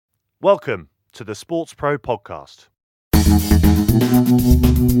Welcome to the Sports Pro podcast.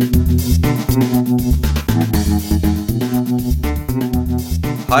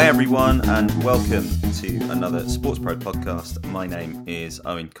 Hi everyone and welcome to another Sports Pro podcast. My name is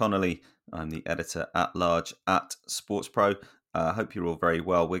Owen Connolly. I'm the editor at large at Sports Pro. I hope you're all very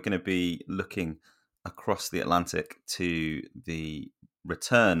well. We're going to be looking across the Atlantic to the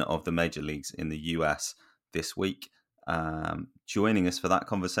return of the major leagues in the US this week. Joining us for that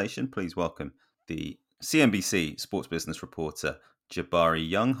conversation, please welcome the CNBC sports business reporter, Jabari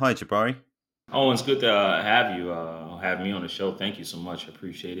Young. Hi, Jabari. Oh, it's good to have you have me on the show. Thank you so much. I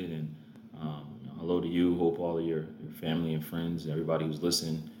appreciate it. And hello to you. Hope all of your family and friends, everybody who's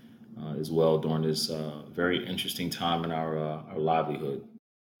listening as well during this very interesting time in our livelihood.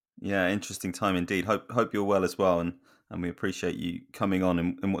 Yeah, interesting time indeed. Hope you're well as well, and we appreciate you coming on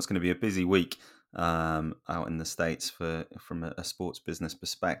in what's going to be a busy week out in the States from a sports business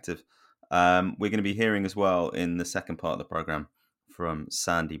perspective. We're going to be hearing as well in the second part of the program from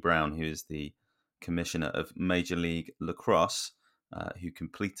Sandy Brown, who is the commissioner of Major League Lacrosse, who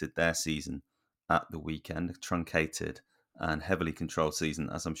completed their season at the weekend, a truncated and heavily controlled season,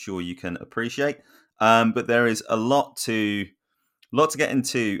 as I'm sure you can appreciate. But there is a lot to get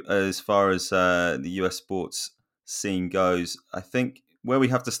into as far as the US sports scene goes. I think where we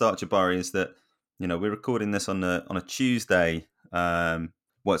have to start, Jabari, is that we're recording this on a Tuesday.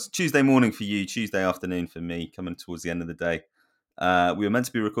 It's Tuesday morning for you, Tuesday afternoon for me, coming towards the end of the day. We were meant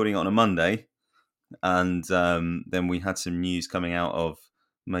to be recording it on a Monday, and then we had some news coming out of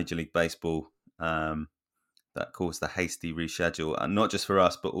Major League Baseball that caused the hasty reschedule, and not just for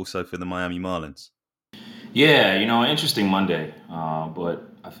us, but also for the Miami Marlins. Yeah, interesting Monday, but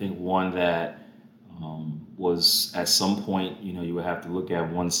I think one that was at some point, you would have to look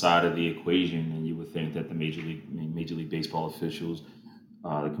at one side of the equation, and you would think that the Major League Baseball officials,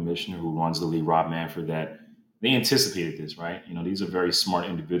 the commissioner who runs the league, Rob Manfred, that they anticipated this, right? These are very smart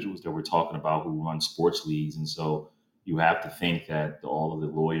individuals that we're talking about who run sports leagues, and so you have to think that all of the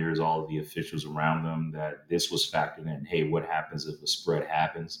lawyers, all of the officials around them, that this was factored in. Hey, what happens if a spread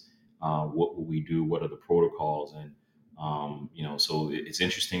happens? What will we do? What are the protocols? And so it's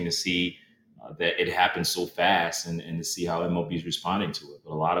interesting to see that it happens so fast and to see how MLB is responding to it.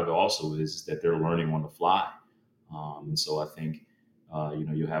 But a lot of it also is that they're learning on the fly. And so I think,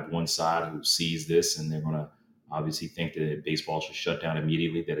 you have one side who sees this and they're going to obviously think that baseball should shut down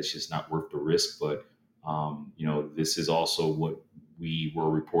immediately, that it's just not worth the risk. But, this is also what we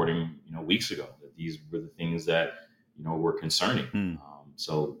were reporting, weeks ago, that these were the things that, were concerning.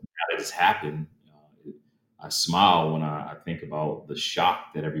 So now that it's happened, I smile when I think about the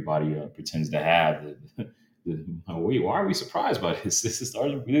shock that everybody pretends to have. Why are we surprised by this?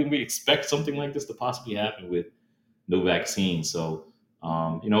 Didn't we expect something like this to possibly happen with no vaccine? So,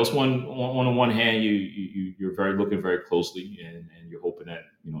 it's on one hand, you're looking very closely, and you're hoping that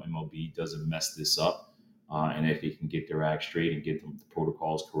MLB doesn't mess this up, and if they can get their act straight and get the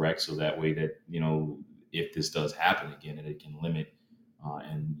protocols correct, so that way that if this does happen again, that it can limit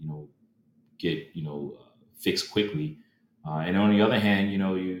and get fixed quickly. And on the other hand,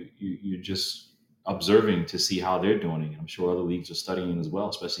 you're just observing to see how they're doing it. I'm sure other leagues are studying as well,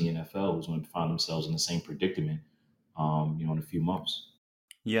 especially NFL, who's going to find themselves in the same predicament, in a few months.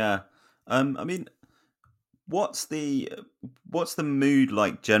 Yeah, I mean, what's the mood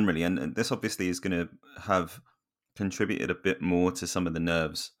like generally? And this obviously is going to have contributed a bit more to some of the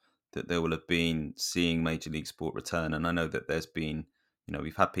nerves that there will have been seeing Major League Sport return. And I know that there's been,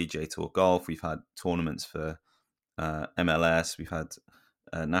 we've had PGA Tour golf, we've had tournaments for MLS, we've had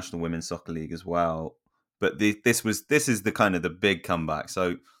National Women's Soccer League as well. But this is the kind of the big comeback.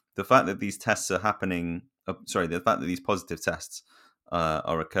 So the fact that these tests are happening, the fact that these positive tests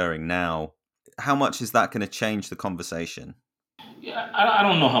are occurring now, how much is that going to change the conversation? Yeah, I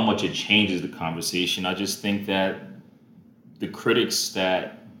don't know how much it changes the conversation. I just think that the critics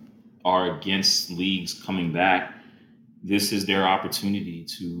that are against leagues coming back, this is their opportunity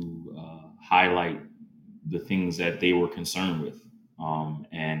to highlight the things that they were concerned with.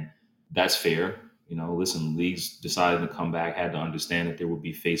 And that's fair. Listen, leagues decided to come back, had to understand that they would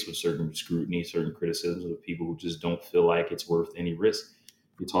be faced with certain scrutiny, certain criticisms of people who just don't feel like it's worth any risk.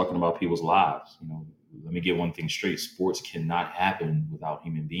 You're talking about people's lives. Let me get one thing straight. Sports cannot happen without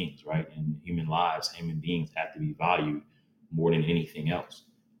human beings, right? And human lives, human beings have to be valued more than anything else.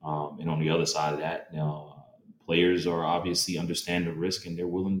 And on the other side of that, players are obviously understand the risk and they're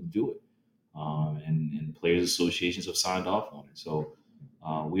willing to do it. And players associations have signed off on it. So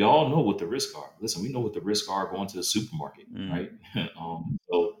we all know what the risks are. Listen, we know what the risks are going to the supermarket, right?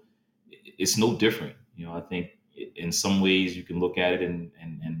 So it's no different. I think in some ways you can look at it and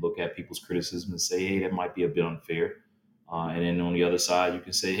look at people's criticism and say, hey, that might be a bit unfair. And then on the other side, you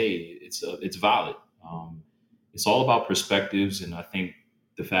can say, hey, it's valid. It's all about perspectives, and I think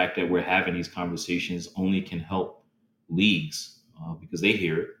the fact that we're having these conversations only can help leagues because they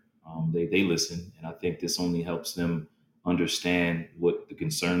hear it, they listen, and I think this only helps them understand what the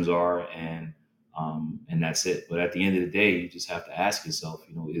concerns are, and that's it. But at the end of the day, you just have to ask yourself,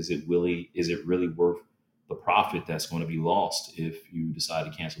 is it really worth the profit that's going to be lost if you decide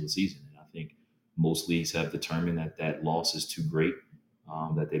to cancel the season? And I think most leagues have determined that that loss is too great,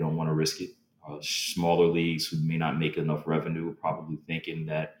 that they don't want to risk it. Smaller leagues who may not make enough revenue are probably thinking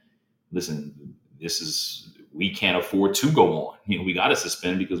that, listen, we can't afford to go on. We got to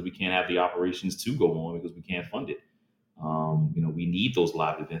suspend because we can't have the operations to go on because we can't fund it. We need those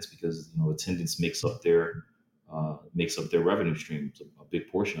live events because attendance makes up their revenue stream, a big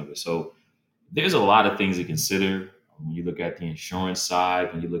portion of it. So there's a lot of things to consider when you look at the insurance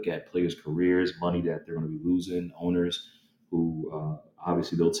side, when you look at players' careers, money that they're going to be losing, owners who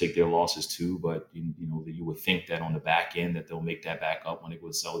obviously they'll take their losses too, but you would think that on the back end that they'll make that back up when they go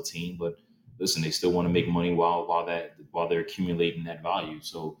to sell a team. But listen, they still want to make money while they're accumulating that value.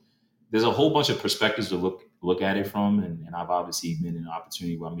 So there's a whole bunch of perspectives to look at it from, and I've obviously been in an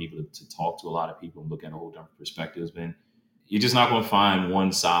opportunity where I'm able to talk to a lot of people and look at a whole different perspectives. Man, you're just not going to find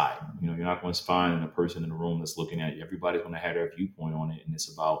one side. You're not going to find a person in the room that's looking at you. Everybody's going to have their viewpoint on it, and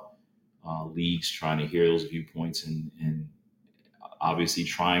it's about leagues trying to hear those viewpoints and obviously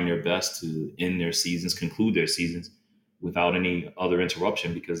trying their best to end their seasons, conclude their seasons without any other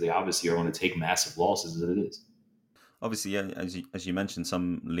interruption because they obviously are going to take massive losses as it is. Obviously, yeah, as you mentioned,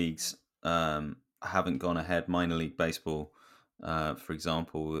 some leagues haven't gone ahead. Minor league baseball, for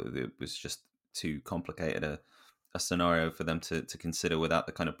example, it was just too complicated a scenario for them to consider without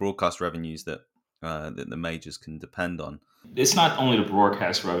the kind of broadcast revenues that the majors can depend on. It's not only the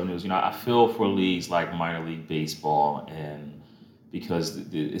broadcast revenues. I feel for leagues like minor league baseball, and because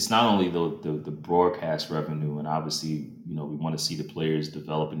it's not only the broadcast revenue, and obviously we want to see the players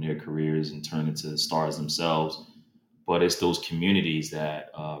develop in their careers and turn into stars themselves, but it's those communities that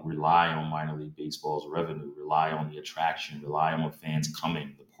rely on minor league baseball's revenue, rely on the attraction, rely on fans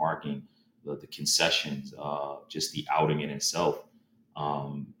coming, the parking, the concessions, just the outing in itself.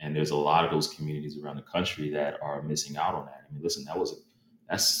 And there's a lot of those communities around the country that are missing out on that. I mean, listen,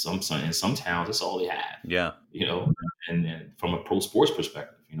 that's some in some towns that's all they have. Yeah, And from a pro sports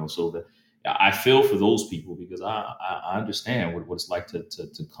perspective, so that I feel for those people because I understand what it's like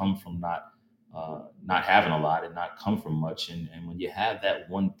to come from not having a lot and not come from much. And when you have that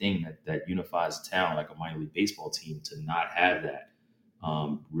one thing that unifies a town like a minor league baseball team, to not have that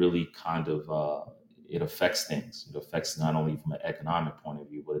really kind of it affects things. It affects not only from an economic point of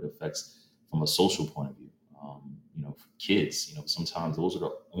view, but it affects from a social point of view. For kids, sometimes those are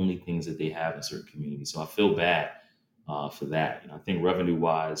the only things that they have in certain communities. So I feel bad for that. I think revenue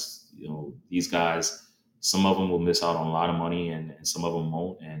wise, these guys, some of them will miss out on a lot of money and some of them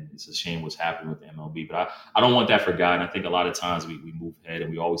won't. And it's a shame what's happened with the MLB. But I don't want that forgotten. I think a lot of times we move ahead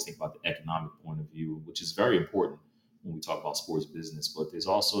and we always think about the economic point of view, which is very important when we talk about sports business. But there's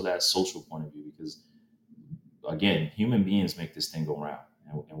also that social point of view because, again, human beings make this thing go round.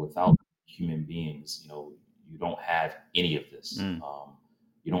 And without human beings, you don't have any of this.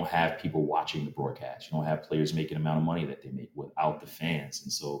 You don't have people watching the broadcast. You don't have players making the amount of money that they make without the fans.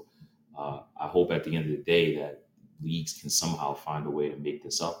 And so I hope at the end of the day that leagues can somehow find a way to make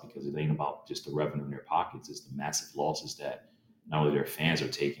this up because it ain't about just the revenue in their pockets. It's the massive losses that not only their fans are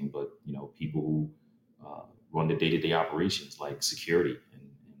taking, but people who run the day-to-day operations like security and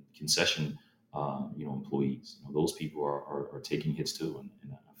concession, employees. Those people are taking hits too,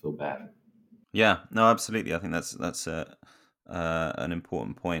 and I feel bad. yeah, no, absolutely. I think that's an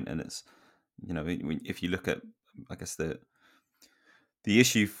important point, and it's if you look at, I guess the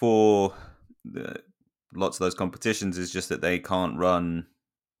issue for lots of those competitions is just that they can't run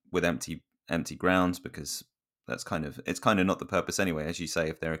with empty grounds because it's kind of not the purpose anyway. As you say,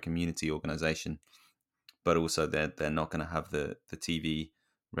 if they're a community organization, but also they're not going to have the TV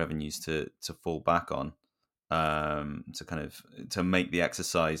revenues to fall back on to make the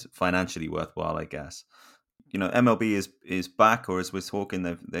exercise financially worthwhile, I guess. MLB is back, or as we're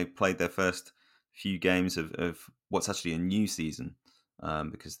talking, they've played their first few games of what's actually a new season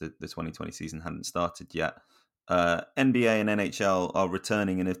because the 2020 season hadn't started yet. NBA and NHL are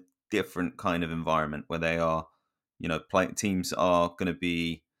returning in a different kind of environment where they are, teams are going to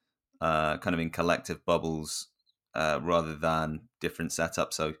be kind of in collective bubbles rather than different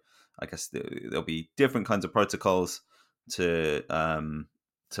setups. So I guess there'll be different kinds of protocols to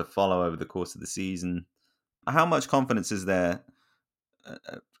follow over the course of the season. How much confidence is there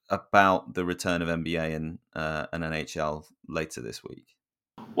about the return of NBA and NHL later this week?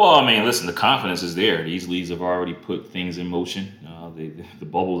 Well, I mean, listen, the confidence is there. These leagues have already put things in motion. The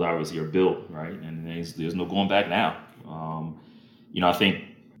bubbles obviously are built, right? And there's no going back now. I think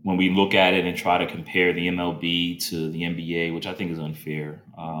when we look at it and try to compare the MLB to the NBA, which I think is unfair,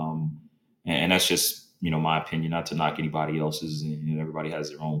 and that's just my opinion, not to knock anybody else's, and everybody has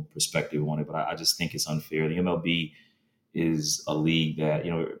their own perspective on it, but I just think it's unfair. The MLB is a league that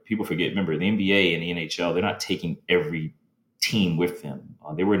people forget. Remember, the NBA and the NHL, they're not taking every team with them.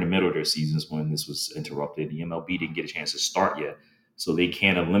 They were in the middle of their seasons when this was interrupted. The MLB didn't get a chance to start yet, so they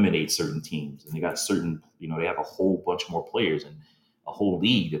can't eliminate certain teams. And they got certain, they have a whole bunch more players and a whole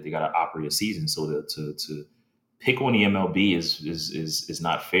league that they got to operate a season. So to pick on the MLB is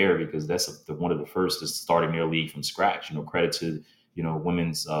not fair, because that's one of the first is starting their league from scratch. Credit to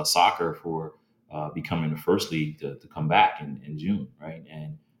women's soccer for becoming the first league to come back in June, right?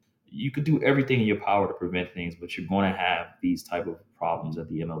 And you could do everything in your power to prevent things, but you're going to have these type of problems that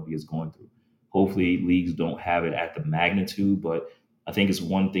the MLB is going through. Hopefully, leagues don't have it at the magnitude, but I think it's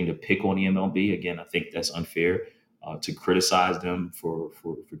one thing to pick on the MLB. Again, I think that's unfair. To criticize them for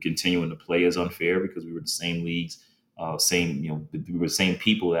continuing to play is unfair, because we were the same leagues, we were the same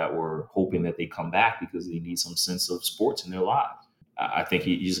people that were hoping that they come back because they need some sense of sports in their lives. I think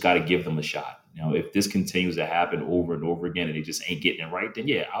you just got to give them a shot. If this continues to happen over and over again and they just ain't getting it right, then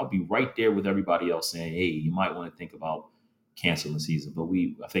yeah, I'll be right there with everybody else saying, hey, you might want to think about canceling the season. But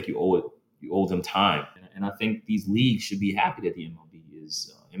I think you owe them time. And I think these leagues should be happy that the MLB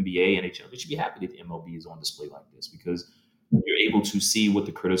is NBA, NHL. They should be happy that the MLB is on display like this, because you're able to see what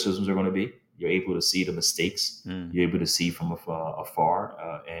the criticisms are going to be. You're able to see the mistakes. You're able to see from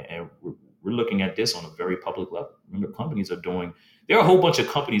afar. And we're looking at this on a very public level. Remember, there are a whole bunch of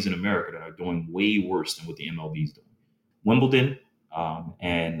companies in America that are doing way worse than what the MLB is doing. Wimbledon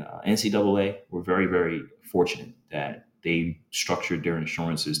and NCAA were very, very fortunate that they structured their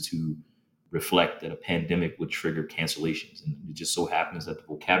insurances to reflect that a pandemic would trigger cancellations. And it just so happens that the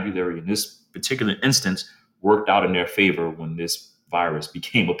vocabulary in this particular instance worked out in their favor when this virus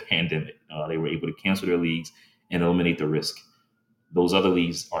became a pandemic. They were able to cancel their leagues and eliminate the risk. Those other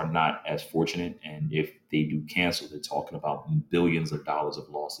leagues are not as fortunate. And if they do cancel, they're talking about billions of dollars of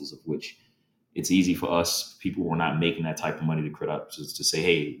losses, of which it's easy for us, people who are not making that type of money, to criticize, to say,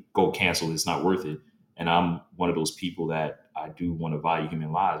 hey, go cancel, it's not worth it. And I'm one of those people that I do want to value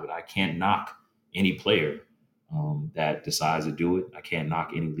human lives, but I can't knock any player that decides to do it. I can't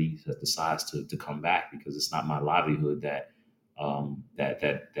knock any league that decides to come back, because it's not my livelihood that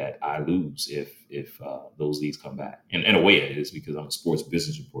I lose if those leagues come back. And in a way, it is, because I'm a sports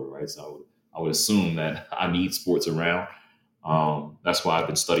business reporter, right? So I would assume that I need sports around. That's why I've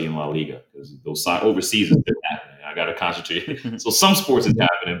been studying La Liga, because those overseas is still happening. I got to concentrate. So some sports is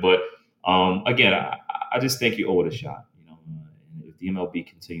happening, but again, I just think you owe it a shot. And if the MLB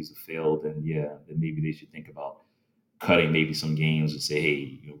continues to fail, then then maybe they should think about cutting maybe some games and say,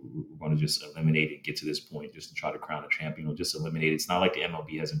 hey, we're going to just eliminate it, get to this point, just to try to crown a champion. Just eliminate it. It's not like the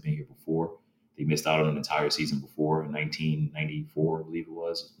MLB hasn't been here before. They missed out on an entire season before in 1994, I believe it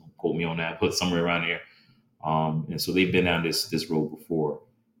was. Don't quote me on that, but somewhere around there. And so they've been down this road before.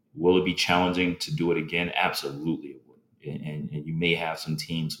 Will it be challenging to do it again? Absolutely it would. And you may have some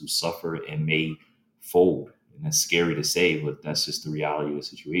teams who suffer and may fold. And that's scary to say, but that's just the reality of the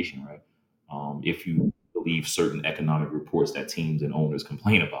situation, right? If you believe certain economic reports that teams and owners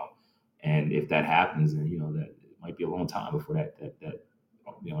complain about. And if that happens, then that it might be a long time before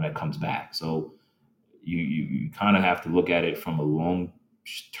that comes back. So you kind of have to look at it from a long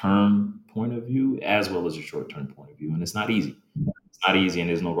term point of view as well as a short term point of view, and it's not easy. It's not easy, and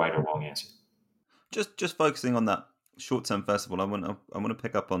there's no right or wrong answer. Just focusing on that short term. First of all, I want to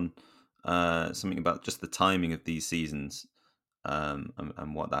pick up on something about just the timing of these seasons,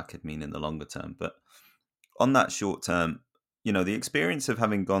 and what that could mean in the longer term. But on that short term, the experience of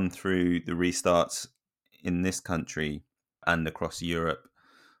having gone through the restarts in this country and across Europe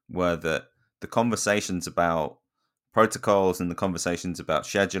were that the conversations about protocols and the conversations about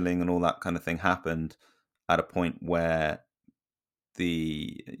scheduling and all that kind of thing happened at a point where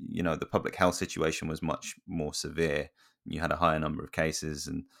the public health situation was much more severe. You had a higher number of cases,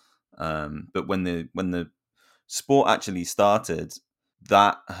 and but when the sport actually started,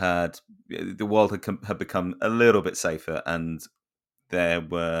 the world had become a little bit safer, and there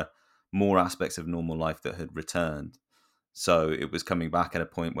were more aspects of normal life that had returned. So it was coming back at a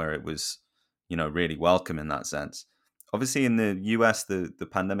point where it was, really welcome in that sense. Obviously, in the US, the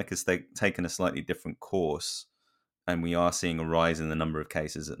pandemic has taken a slightly different course, and we are seeing a rise in the number of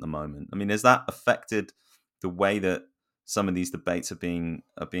cases at the moment. I mean, has that affected the way that some of these debates are being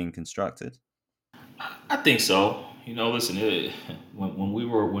constructed? I think so. Listen,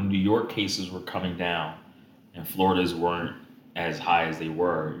 when New York cases were coming down and Florida's weren't as high as they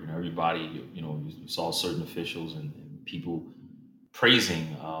were, everybody, you saw certain officials and people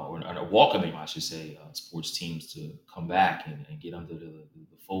praising or welcoming, I should say, sports teams to come back and get under the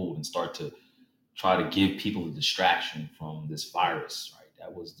fold and start to try to give people a distraction from this virus, right?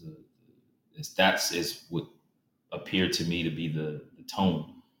 That was that's is what appeared to me to be the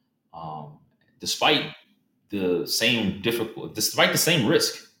tone, um, despite despite the same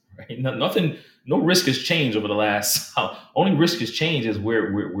risk, right? Nothing, no risk has changed over the last. Only risk has changed is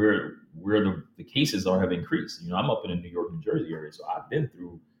where the cases have increased. I'm up in the New York, New Jersey area, so I've been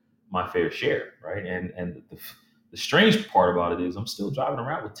through my fair share, right? And the strange part about it is I'm still driving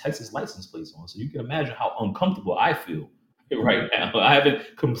around with Texas license plates on, so you can imagine how uncomfortable I feel right now. I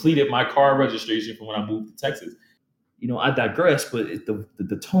haven't completed my car registration from when I moved to Texas. I digress, but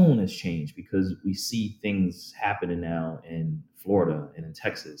the tone has changed because we see things happening now in Florida and in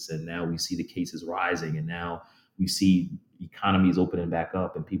Texas, and now we see the cases rising, and now we see economies opening back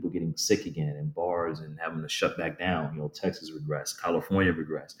up and people getting sick again in bars and having to shut back down. Texas regressed, California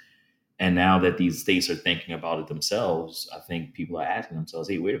regressed, and now that these states are thinking about it themselves, I think people are asking themselves,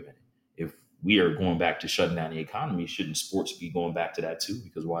 "Hey, wait a minute. If we are going back to shutting down the economy, shouldn't sports be going back to that too?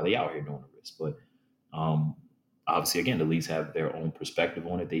 Because why are they out here doing the risk?" But um, obviously, again, the leagues have their own perspective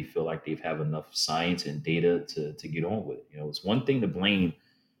on it. They feel like they've have enough science and data to get on with it. It's one thing to blame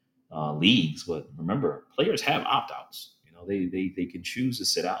leagues, but remember, players have opt outs. They can choose to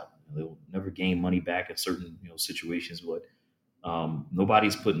sit out. They'll never gain money back in certain situations, but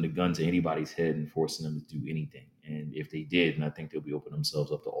nobody's putting the gun to anybody's head and forcing them to do anything. And if they did, and I think they'll be opening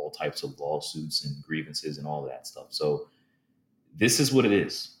themselves up to all types of lawsuits and grievances and all that stuff. So this is what it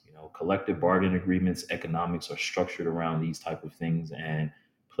is. Collective bargaining agreements, economics are structured around these type of things, and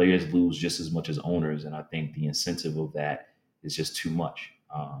players lose just as much as owners. And I think the incentive of that is just too much.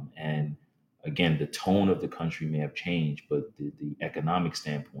 And again, the tone of the country may have changed, but the economic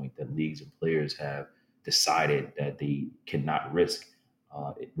standpoint that leagues and players have decided that they cannot risk,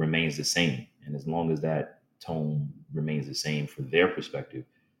 it remains the same. And as long as that tone remains the same for their perspective,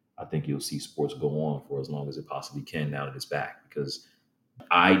 I think you'll see sports go on for as long as it possibly can now that it's back. Because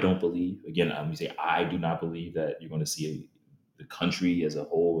I don't believe, again, I'm going to say, I do not believe that you're going to see the country as a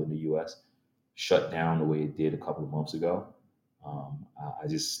whole in the U.S. shut down the way it did a couple of months ago.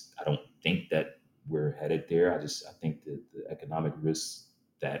 I don't think that we're headed there. I think that the economic risks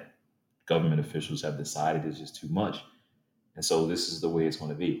that government officials have decided is just too much. And so this is the way it's going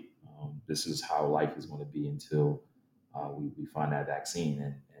to be. This is how life is going to be until we find that vaccine.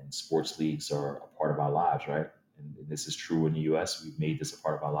 And sports leagues are a part of our lives, right? And this is true in the U.S. We've made this a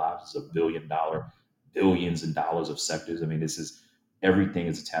part of our lives. It's billions and dollars of sectors. I mean, this is everything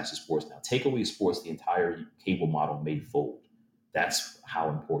is attached to sports now. Take away sports, the entire cable model may fold. That's how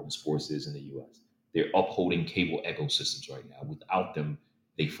important sports is in the U.S. They're upholding cable ecosystems right now. Without them,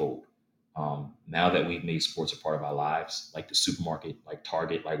 they fold. Now that we've made sports a part of our lives, like the supermarket, like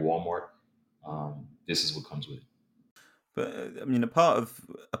Target, like Walmart, this is what comes with it. But I mean, a part of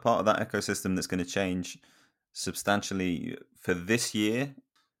that ecosystem that's going to change substantially for this year,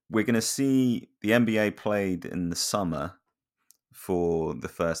 we're going to see the NBA played in the summer for the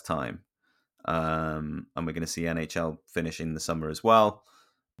first time, and we're going to see NHL finish in the summer as well.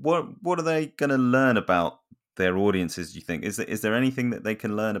 What are they going to learn about their audiences? Do you think is there anything that they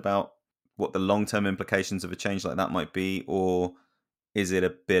can learn about what the long term implications of a change like that might be, or is it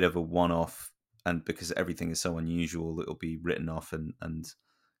a bit of a one off? And because everything is so unusual, it'll be written off, and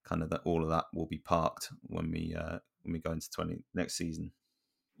kind of that all of that will be parked when we go into next season.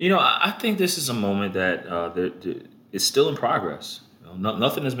 I think this is a moment that it's still in progress.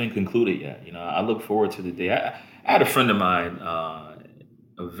 Nothing has been concluded yet. I look forward to the day. I had a friend of mine, a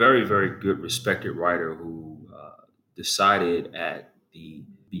very, very good, respected writer who decided at the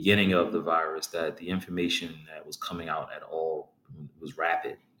beginning of the virus that the information that was coming out at all was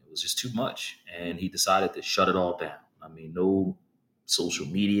rapid. It was just too much. And he decided to shut it all down. I mean, no social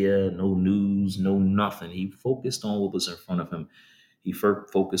media, no news, no nothing. He focused on what was in front of him. He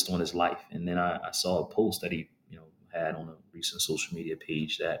focused on his life. And then I saw a post that he had on a recent social media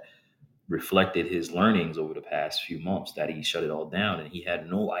page that reflected his learnings over the past few months, that he shut it all down and he had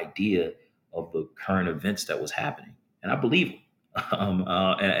no idea of the current events that was happening. And I believe him.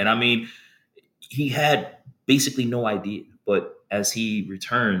 And I mean, he had basically no idea. But as he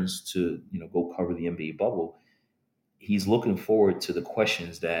returns to go cover the NBA bubble, he's looking forward to the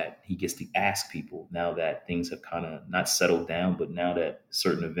questions that he gets to ask people now that things have kind of not settled down, but now that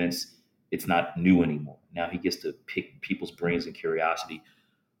certain events It's not new anymore. Now he gets to pick people's brains and curiosity.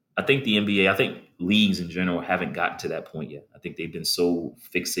 I think the NBA, I think leagues in general haven't gotten to that point yet. I think they've been so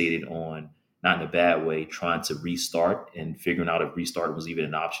fixated on, not in a bad way, trying to restart and figuring out if restart was even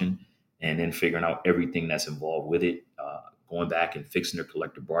an option, and then figuring out everything that's involved with it, going back and fixing their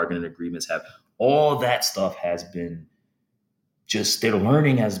collective bargaining agreements. Have all that stuff has been just, they're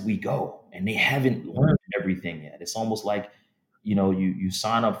learning as we go, and they haven't learned everything yet. It's almost like, you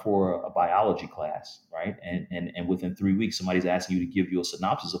sign up for a biology class, right? And within 3 weeks, somebody's asking you to give you a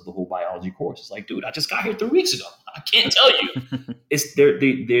synopsis of the whole biology course. It's like, dude, I just got here 3 weeks ago. I can't tell you. It's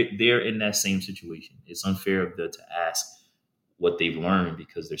they're in that same situation. It's unfair of them to ask what they've learned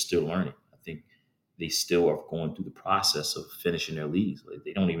because they're still learning. I think they still are going through the process of finishing their leagues. Like,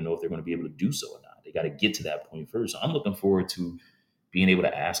 they don't even know if they're going to be able to do so or not. They got to get to that point first. So I'm looking forward to being able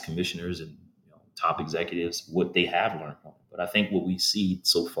to ask commissioners and top executives what they have learned from it. But I think what we see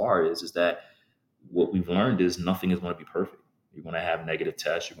so far is that what we've learned is nothing is going to be perfect. You're going to have negative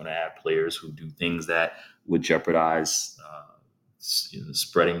tests. You're going to have players who do things that would jeopardize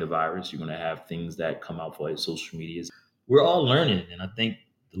spreading the virus. You're going to have things that come out for like social medias. We're all learning, and I think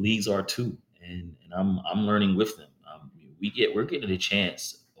the leagues are too. And I'm learning with them. We're getting a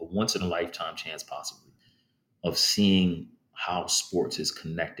chance, a once in a lifetime chance, possibly, of seeing how sports is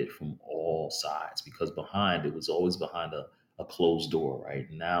connected from all sides, because behind it was always behind a closed door, right?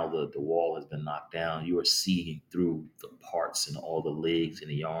 Now the wall has been knocked down. You are seeing through the parts and all the legs and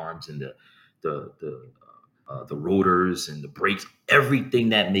the arms and the rotors and the brakes, everything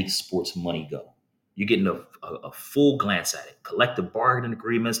that makes sports money go. You're getting a full glance at it. Collective bargaining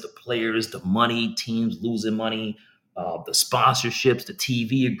agreements, the players, the money, teams losing money, the sponsorships, the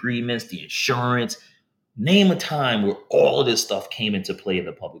TV agreements, the insurance. Name a time where all of this stuff came into play in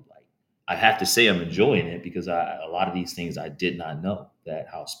the public light. I have to say I'm enjoying it because a lot of these things I did not know, that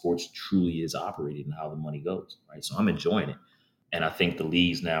how sports truly is operated and how the money goes, right? So I'm enjoying it. And I think the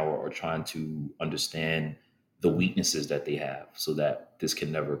leagues now are trying to understand the weaknesses that they have so that this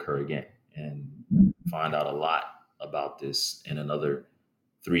can never occur again, and find out a lot about this in another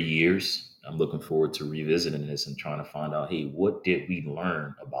 3 years. I'm looking forward to revisiting this and trying to find out, hey, what did we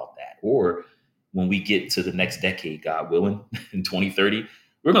learn about that? Or when we get to the next decade, God willing, in 2030,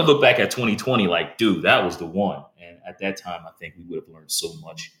 we're going to look back at 2020 like, dude, that was the one. And at that time, I think we would have learned so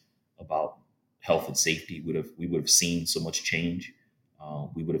much about health and safety. We would have seen so much change.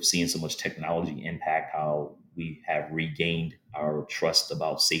 We would have seen so much technology impact how we have regained our trust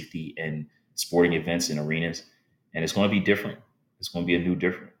about safety in sporting events and arenas. And it's going to be different. It's going to be a new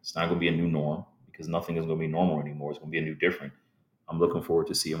different. It's not going to be a new norm, because nothing is going to be normal anymore. It's going to be a new different. I'm looking forward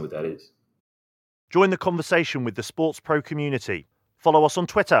to seeing what that is. Join the conversation with the Sports Pro community. Follow us on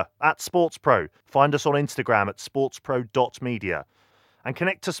Twitter @SportsPro. Find us on Instagram @sportspro.media. And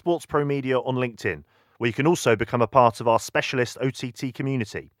connect to Sports Pro Media on LinkedIn, where you can also become a part of our specialist OTT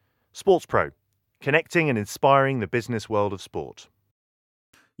community. Sports Pro, connecting and inspiring the business world of sport.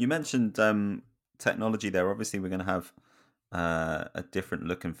 You mentioned technology there. Obviously, we're going to have a different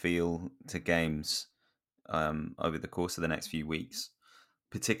look and feel to games over the course of the next few weeks,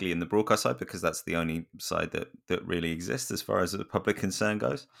 particularly in the broadcast side, because that's the only side that really exists as far as the public concern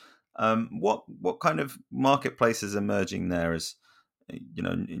goes. What kind of marketplace is emerging there as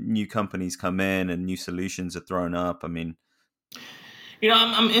new companies come in and new solutions are thrown up? I mean,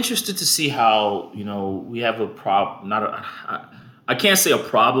 I'm interested to see how, we have a problem. I can't say a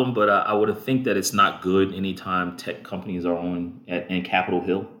problem, but I would think that it's not good anytime tech companies are in Capitol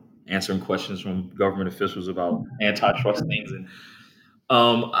Hill answering questions from government officials about antitrust things. And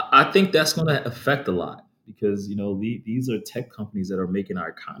I think that's going to affect a lot, because these are tech companies that are making our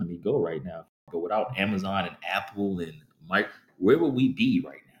economy go right now. But without Amazon and Apple and Mike, where would we be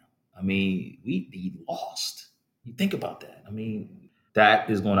right now? I mean, we'd be lost. You think about that. I mean, that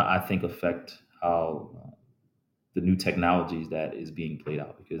is going to, I think, affect how the new technologies that is being played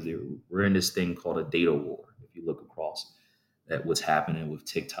out, because we're in this thing called a data war. If you look across at what's happening with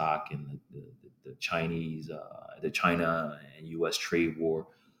TikTok and the Chinese, the China and U.S. trade war,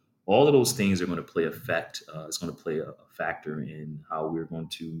 all of those things are going to play effect. It's going to play a factor in how we're going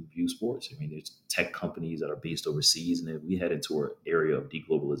to view sports. I mean, there's tech companies that are based overseas, and if we head into an area of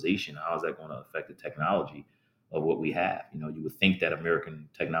deglobalization, how is that going to affect the technology of what we have? You would think that American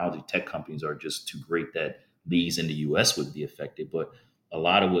technology tech companies are just too great that leagues in the U.S. would be affected, but a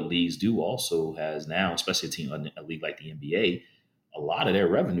lot of what leagues do also has now, especially a league like the NBA, a lot of their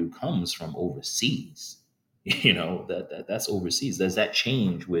revenue comes from overseas. That's overseas. Does that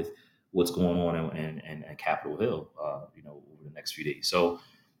change with what's going on in Capitol Hill? Over the next few days. So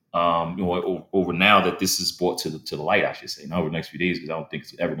over now that this is brought to the light, I should say, not over the next few days, because I don't think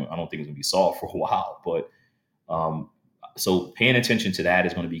it's going to be solved for a while. But um, so paying attention to that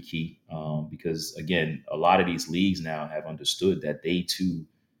is going to be key, because again, a lot of these leagues now have understood that they too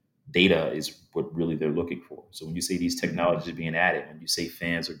data is what really they're looking for. So when you say these technologies are being added, when you say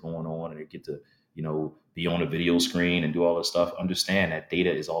fans are going on and they get to, be on a video screen and do all this stuff, understand that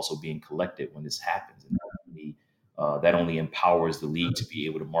data is also being collected when this happens. And that only empowers the league to be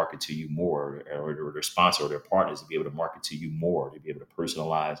able to market to you more, or their sponsor or their partners to be able to market to you more, to be able to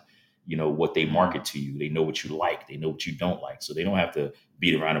personalize, what they market to you. They know what you like. They know what you don't like. So they don't have to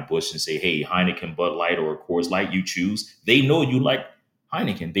beat around the bush and say, hey, Heineken, Bud Light, or Coors Light, you choose. They know you like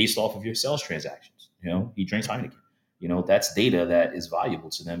Heineken based off of your sales transactions. He drinks Heineken. That's data that is valuable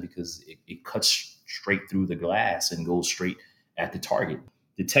to them because it cuts straight through the glass and goes straight at the target.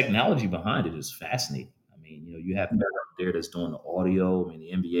 The technology behind it is fascinating. I mean, you have guys out there that's doing the audio. I mean,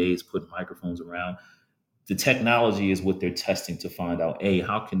 the NBA is putting microphones around. The technology is what they're testing to find out, A,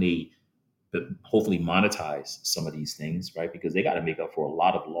 how can they hopefully monetize some of these things, right? Because they got to make up for a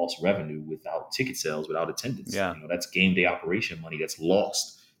lot of lost revenue without ticket sales, without attendance. Yeah. That's game day operation money that's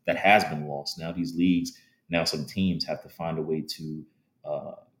lost, that has been lost. Now these leagues, now some teams have to find a way to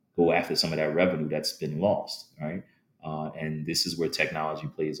go after some of that revenue that's been lost, right? And this is where technology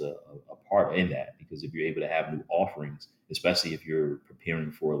plays a part in that, because if you're able to have new offerings, especially if you're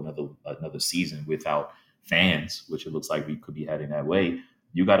preparing for another season without fans, which it looks like we could be heading that way,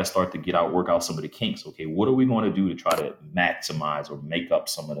 you got to start to work out some of the kinks. Okay, what are we going to do to try to maximize or make up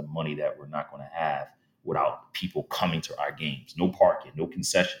some of the money that we're not going to have without people coming to our games? No parking, no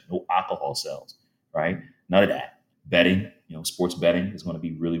concession, no alcohol sales, right? None of that. Betting, sports betting is going to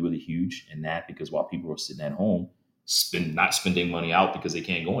be really, really huge in that, because while people are sitting at home, not spending money out because they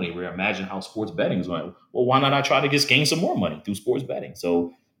can't go anywhere. Imagine how sports betting is going. Well, why not I try to just gain some more money through sports betting?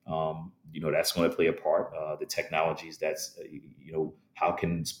 So, that's going to play a part. The technologies how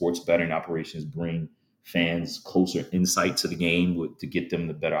can sports betting operations bring fans closer insight to the game to get them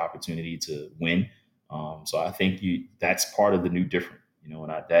the better opportunity to win? So I think that's part of the new different,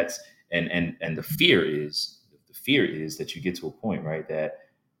 and the fear is that you get to a point, right, that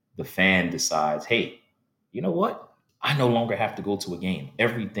the fan decides, hey, you know what? I no longer have to go to a game.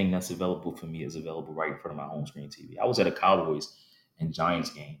 Everything that's available for me is available right in front of my home screen TV. I was at a Cowboys and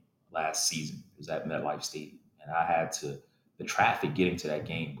Giants game last season. It was at MetLife Stadium, and the traffic getting to that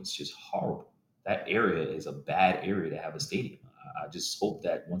game was just horrible. That area is a bad area to have a stadium. I just hope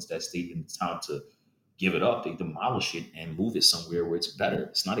that once that stadium is time to give it up, they demolish it and move it somewhere where it's better.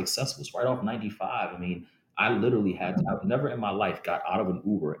 It's not accessible. It's right off 95. I mean, I literally I've never in my life got out of an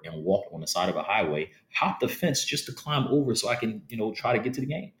Uber and walked on the side of a highway, hopped the fence just to climb over so I can, try to get to the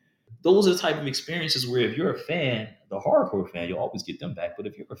game. Those are the type of experiences where if you're a fan, the hardcore fan, you'll always get them back. But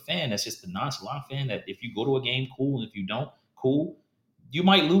if you're a fan that's just a nonchalant fan, that if you go to a game, cool, and if you don't, cool, you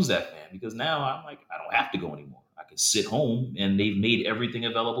might lose that fan, because now I'm like, I don't have to go anymore. I can sit home and they've made everything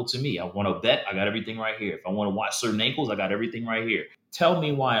available to me. I want to bet, I got everything right here. If I want to watch certain ankles, I got everything right here. Tell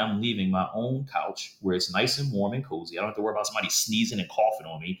me why I'm leaving my own couch where it's nice and warm and cozy. I don't have to worry about somebody sneezing and coughing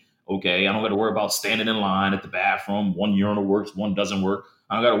on me. Okay. I don't got to worry about standing in line at the bathroom. One urinal works, one doesn't work.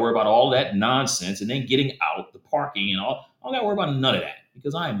 I don't got to worry about all that nonsense and then getting out, the parking and all. I don't got to worry about none of that,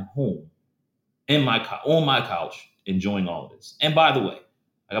 because I am home on my couch enjoying all of this. And by the way,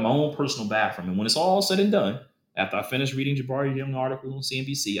 I got my own personal bathroom. And when it's all said and done, after I finish reading Jabari Young article on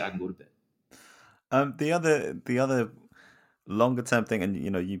CNBC, I can go to bed. The other longer term thing, and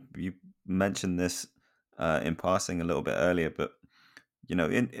you mentioned this in passing a little bit earlier, but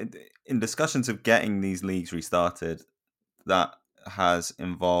in discussions of getting these leagues restarted, that has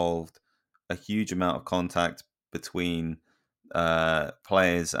involved a huge amount of contact between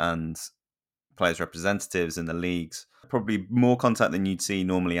players and players' representatives in the leagues. Probably more contact than you'd see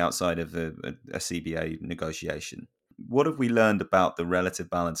normally outside of a CBA negotiation. What have we learned about the relative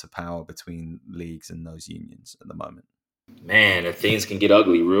balance of power between leagues and those unions at the moment? Man, that things can get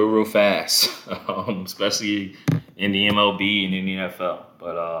ugly real fast, especially in the MLB and in the NFL.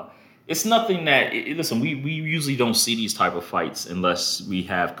 But it's nothing that, listen, we usually don't see these type of fights unless we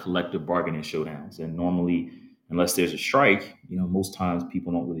have collective bargaining showdowns. And normally, unless there's a strike, most times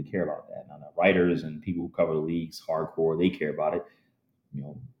people don't really care about that. Now, the writers and people who cover the leagues hardcore, they care about it.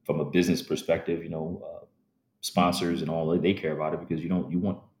 From a business perspective, sponsors and all, they care about it, because you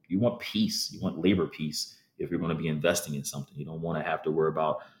want peace, you want labor peace. If you're going to be investing in something, you don't want to have to worry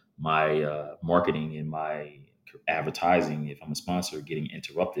about my marketing and my advertising, if I'm a sponsor, getting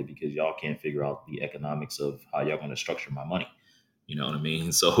interrupted because y'all can't figure out the economics of how y'all going to structure my money. You know what I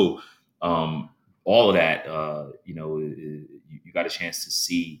mean? So all of that, you got a chance to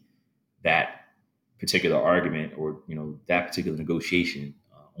see that particular argument or that particular negotiation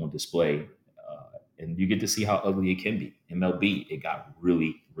on display, and you get to see how ugly it can be. MLB, it got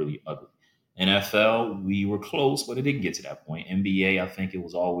really, really ugly. NFL, we were close, but it didn't get to that point. NBA, I think it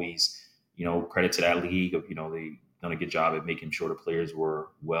was always, credit to that league of they done a good job at making sure the players were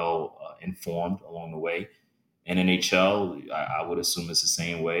well informed along the way. And NHL, I would assume it's the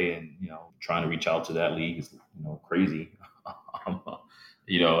same way. And trying to reach out to that league is crazy. Um,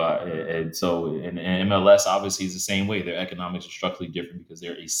 and so and MLS obviously is the same way. Their economics are structurally different because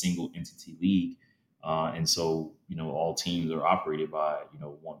they're a single entity league, and so all teams are operated by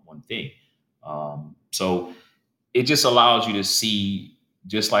one thing. So it just allows you to see,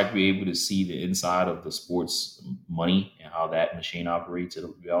 just like we're able to see the inside of the sports money and how that machine operates.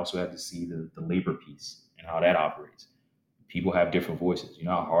 We also have to see the labor piece and how that operates. People have different voices. You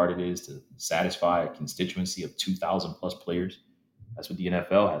know how hard it is to satisfy a constituency of 2,000 plus players. That's what the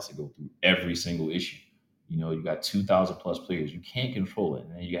NFL has to go through every single issue. You got 2,000 plus players. You can't control it.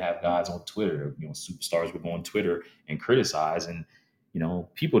 And then you have guys on Twitter, superstars will go on Twitter and criticize. And,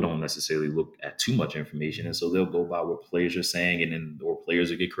 people don't necessarily look at too much information. And so they'll go by what players are saying or players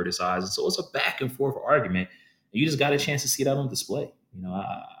will get criticized. And so it's a back and forth argument. And you just got a chance to see that on display.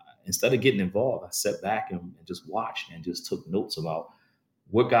 Instead of getting involved, I sat back and just watched and just took notes about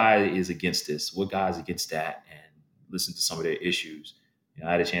what guy is against this, what guy is against that, and listen to some of their issues.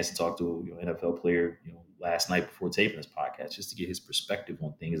 I had a chance to talk to an NFL player, last night before taping this podcast, just to get his perspective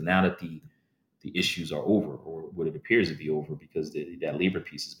on things. Now that the issues are over, or what it appears to be over, because that labor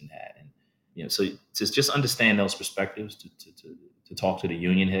piece has been had, and so to just understand those perspectives, to talk to the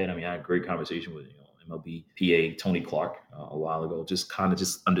union head. I mean, I had a great conversation with MLB PA Tony Clark a while ago, just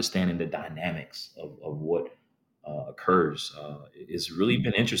understanding the dynamics of what occurs. It's really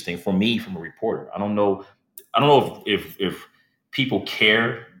been interesting for me from a reporter. I don't know if people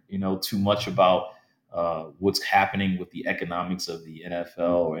care, too much about what's happening with the economics of the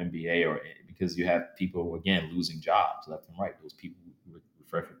NFL or NBA, or because you have people again losing jobs left and right. Those people who were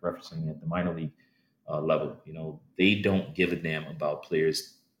referencing at the minor league level, they don't give a damn about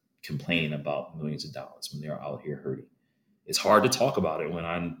players complaining about millions of dollars when they're out here hurting. It's hard to talk about it when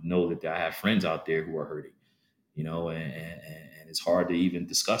I know that I have friends out there who are hurting, and it's hard to even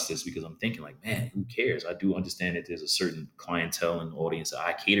discuss this because I'm thinking like, man, who cares? I do understand that there's a certain clientele and audience that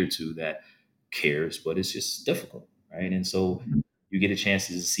I cater to that cares, but it's just difficult, right? And so you get a chance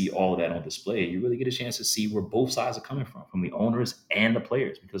to see all of that on display. You really get a chance to see where both sides are coming from the owners and the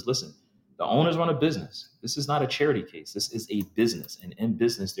players. Because listen, the owners run a business. This is not a charity case. This is a business, and in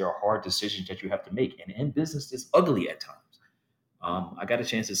business there are hard decisions that you have to make, and in business it's ugly at times. I got a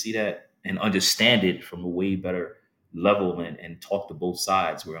chance to see that and understand it from a way better level, and talk to both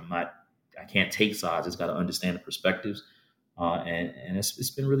sides where I can't take sides. I just got to understand the perspectives. And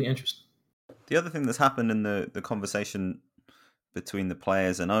it's been really interesting. The other thing that's happened in the conversation between the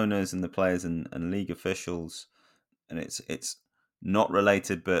players and owners and the players and league officials, and it's not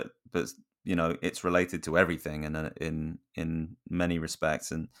related, but it's related to everything, and in many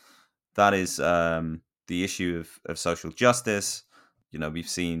respects, and that is the issue of social justice. We've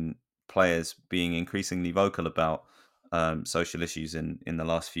seen players being increasingly vocal about social issues in the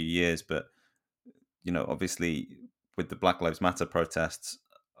last few years, but obviously with the Black Lives Matter protests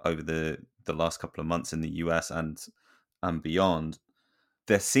over the last couple of months in the US and beyond,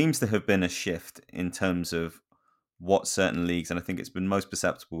 there seems to have been a shift in terms of what certain leagues, and I think it's been most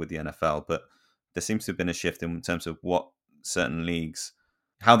perceptible with the NFL, but there seems to have been a shift in terms of what certain leagues,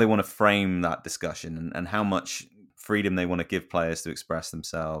 how they want to frame that discussion, and how much freedom they want to give players to express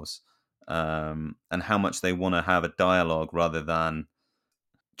themselves, and how much they want to have a dialogue rather than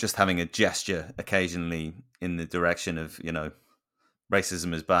just having a gesture occasionally in the direction of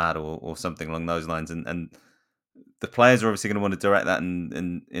racism is bad, or something along those lines, and the players are obviously going to want to direct that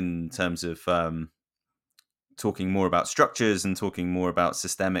in terms of talking more about structures and talking more about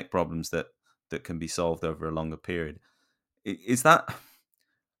systemic problems that can be solved over a longer period. Is that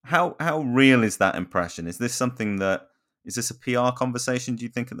how real is that impression? Is this something that is this a PR conversation, do you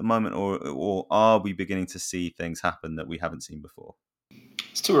think, at the moment, or are we beginning to see things happen that we haven't seen before?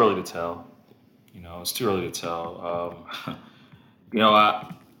 It's too early to tell. It's too early to tell.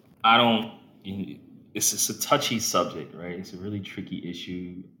 I don't. It's a touchy subject, right? It's a really tricky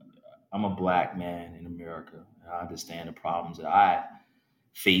issue. I'm a black man in America, and I understand the problems that I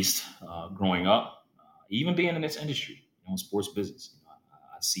faced growing up, even being in this industry, sports business.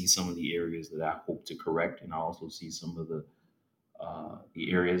 I see some of the areas that I hope to correct, and I also see some of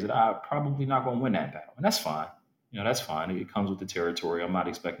the areas that I probably not going to win that battle, and that's fine. That's fine. It comes with the territory. I'm not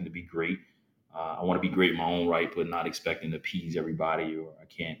expecting to be great. I want to be great in my own right, but not expecting to appease everybody, or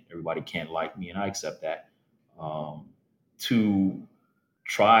everybody can't like me, and I accept that. Um, to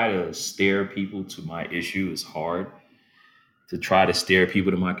try to steer people to my issue is hard. To try to steer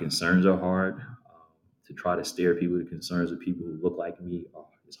people to my concerns are hard. To try to steer people to concerns of people who look like me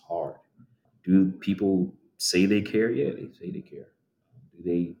is hard. Do people say they care? Yeah, they say they care. Do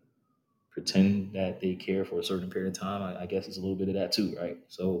they pretend that they care for a certain period of time? I guess it's a little bit of that too, right?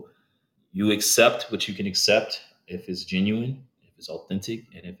 So you accept what you can accept if it's genuine, if it's authentic,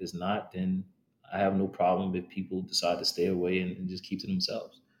 and if it's not, then I have no problem if people decide to stay away and just keep to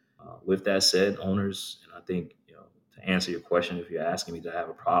themselves. With that said, owners, and I think, to answer your question, if you're asking me to have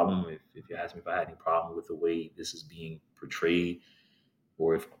a problem, if you're asking me if I had any problem with the way this is being portrayed,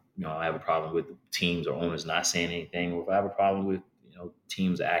 or if I have a problem with teams or owners not saying anything, or if I have a problem with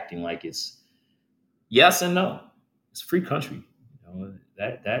teams acting like it's yes and no. It's a free country.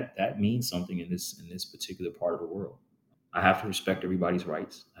 That means something in this particular part of the world. I have to respect everybody's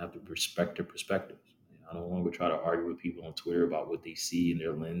rights. I have to respect their perspectives. I don't longer try to argue with people on Twitter about what they see in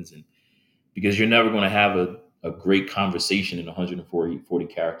their lens, and because you're never going to have a great conversation in 140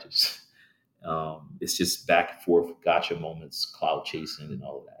 characters. It's just back and forth, gotcha moments, cloud chasing, and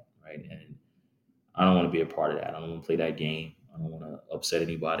all of that, right? And I don't want to be a part of that. I don't want to play that game. I don't want to upset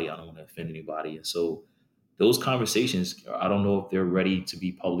anybody. I don't want to offend anybody. And so those conversations, I don't know if they're ready to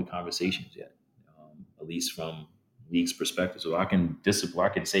be public conversations yet, at least from league's perspective. So I can discipline. I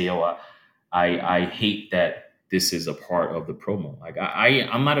can say, I hate that this is a part of the promo. Like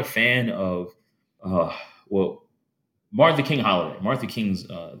I'm not a fan of, uh, well, Martin Luther King holiday, Martin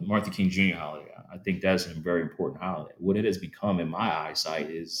Luther King Jr. holiday. I think that's a very important holiday. What it has become in my eyesight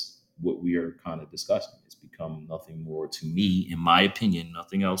is what we are kind of discussing. It's become nothing more to me, in my opinion,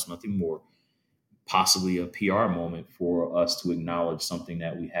 nothing else, nothing more, possibly a PR moment for us to acknowledge something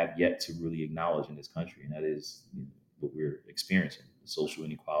that we have yet to really acknowledge in this country, and that is what we're experiencing: the social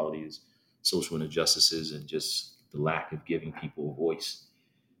inequalities, social injustices, and just the lack of giving people a voice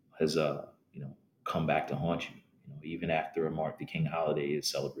has come back to haunt you. Even after a Martin Luther King holiday is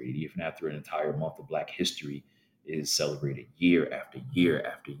celebrated, even after an entire month of Black history is celebrated, year after year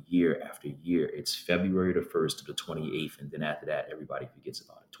after year after year. It's February the 1st to the 28th, and then after that, everybody forgets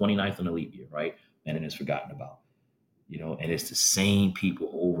about it. 29th on the leap year, right? And then it's forgotten about. And it's the same people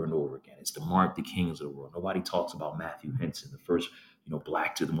over and over again. It's the Martin Luther Kings of the world. Nobody talks about Matthew Henson, the first,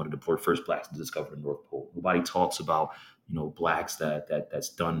 black to one of the first blacks to discover the North Pole. Nobody talks about, blacks that's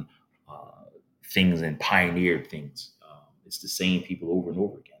done things and pioneered things. It's the same people over and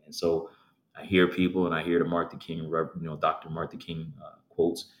over again. And so I hear people, and I hear the Martin Luther King, Dr. Martin Luther King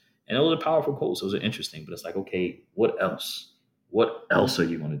quotes, and those are powerful quotes. Those are interesting, but it's like, okay, what else? What else are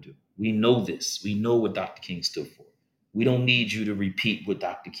you going to do? We know this. We know what Dr. King stood for. We don't need you to repeat what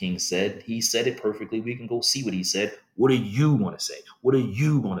Dr. King said. He said it perfectly. We can go see what he said. What do you want to say? What are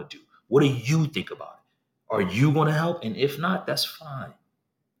you going to do? What do you think about it? Are you going to help? And if not, that's fine.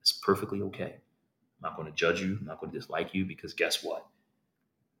 It's perfectly okay. I'm not going to judge you. I'm not going to dislike you, because guess what?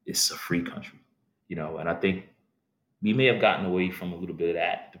 It's a free country, and I think we may have gotten away from a little bit of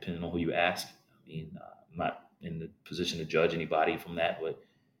that, depending on who you ask. I mean, I'm not in the position to judge anybody from that, but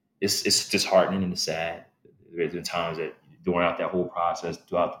it's disheartening and it's sad. There's been times that throughout that whole process,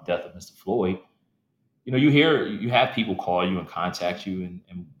 throughout the death of Mr. Floyd, you have people call you and contact you,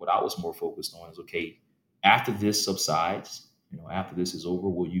 and what I was more focused on is, okay, after this subsides, after this is over,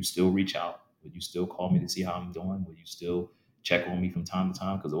 will you still reach out? Will you still call me to see how I'm doing? Will you still check on me from time to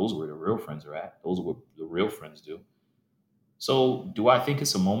time? Because those are where the real friends are at. Those are what the real friends do. So do I think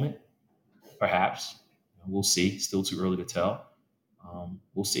it's a moment? Perhaps. We'll see. Still too early to tell.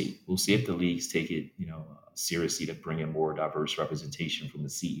 We'll see. We'll see if the leagues take it, seriously, to bring in more diverse representation from the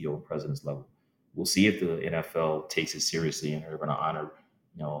CEO and president's level. We'll see if the NFL takes it seriously and they're going to honor,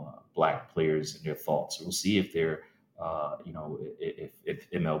 black players and their thoughts. We'll see if they're, if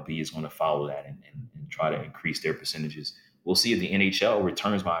MLB is going to follow that and try to increase their percentages. We'll see if the NHL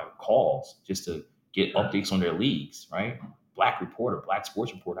returns my calls just to get updates on their leagues, right? Black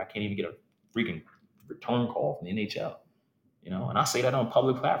sports reporter. I can't even get a freaking return call from the NHL. And I say that on a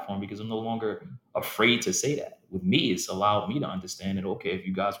public platform because I'm no longer afraid to say that. With me, it's allowed me to understand that, okay, if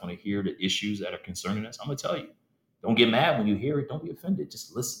you guys want to hear the issues that are concerning us, I'm going to tell you. Don't get mad when you hear it. Don't be offended.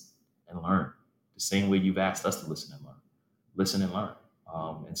 Just listen and learn. The same way you've asked us to listen and learn. Listen and learn.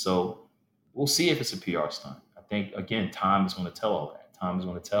 And so we'll see if it's a PR stunt. I think, again, time is going to tell all that. Time is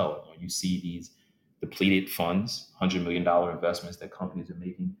going to tell. When you see these depleted funds, $100 million investments that companies are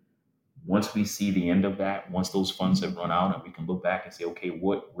making, once we see the end of that, once those funds have run out and we can look back and say, okay,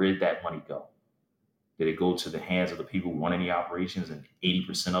 where did that money go? Did it go to the hands of the people running the operations, and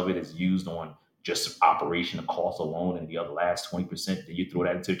 80% of it is used on just operation and cost alone, and the other last 20%, did you throw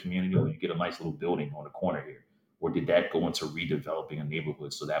that into the community, or you get a nice little building on the corner here? Or did that go into redeveloping a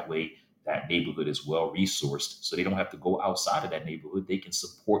neighborhood so that way that neighborhood is well resourced, so they don't have to go outside of that neighborhood? They can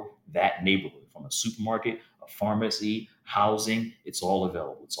support that neighborhood from a supermarket, a pharmacy, housing. It's all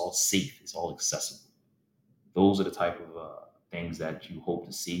available. It's all safe. It's all accessible. Those are the type of things that you hope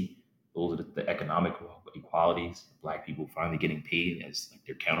to see. Those are the economic equalities. Black people finally getting paid as like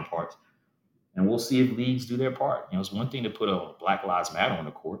their counterparts, and we'll see if leagues do their part. It's one thing to put a Black Lives Matter on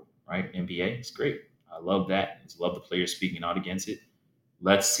the court, right? NBA, it's great. I love that. I love the players speaking out against it.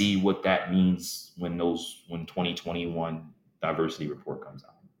 Let's see what that means when 2021 diversity report comes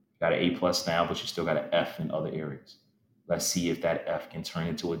out. You got an A+ now, but you still got an F in other areas. Let's see if that F can turn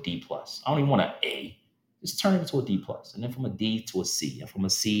into a D+. I don't even want an A. Just turn it into a D+, and then from a D to a C, and from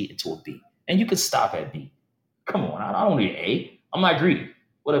a C into a B. And you can stop at B. Come on, I don't need an A. I'm not greedy.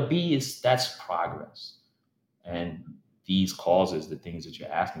 But a B that's progress. And these causes, the things that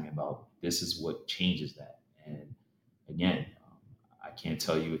you're asking about, this is what changes that. And again, I can't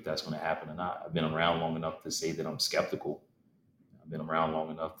tell you if that's going to happen or not. I've been around long enough to say that I'm skeptical. I've been around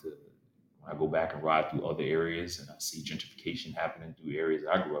long enough to, when I go back and ride through other areas and I see gentrification happening through areas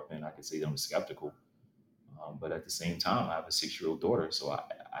that I grew up in, I can say that I'm skeptical. But at the same time, I have a 6-year-old daughter, so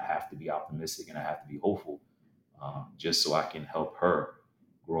I have to be optimistic and I have to be hopeful, just so I can help her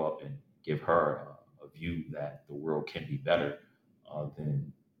grow up and give her a view that the world can be better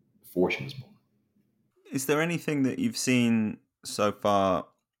than before she was born. Is there anything that you've seen so far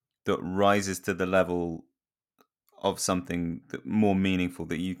that rises to the level of something that more meaningful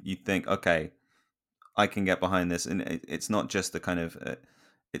that you think, okay, I can get behind this, and it's not just the kind of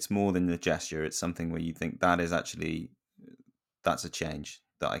it's more than the gesture. It's something where you think that's a change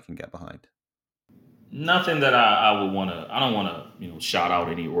that I can get behind. Nothing that I would want to. I don't want to shout out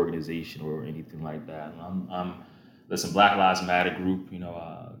any organization or anything like that. Listen, Black Lives Matter group.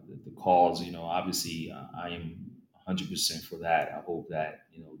 The cause. Obviously, I am 100% for that. I hope that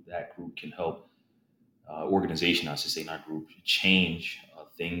that group can help. Organization, I should say, not group, change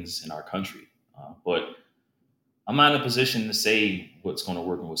things in our country. But I'm not in a position to say what's going to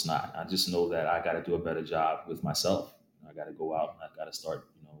work and what's not. I just know that I got to do a better job with myself. I got to go out and I got to start,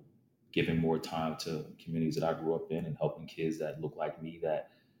 giving more time to communities that I grew up in and helping kids that look like me. That,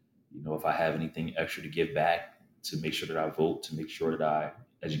 if I have anything extra to give back, to make sure that I vote, to make sure that I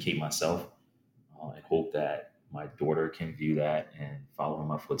educate myself, and hope that my daughter can view that and follow in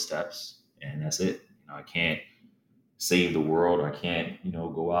my footsteps. And that's it. I can't save the world. I can't,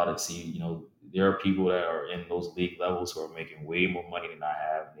 go out and see, there are people that are in those league levels who are making way more money than I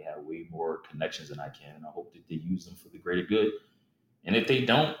have. They have way more connections than I can. And I hope that they use them for the greater good. And if they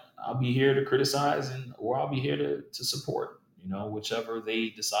don't, I'll be here to criticize or I'll be here to support, whichever they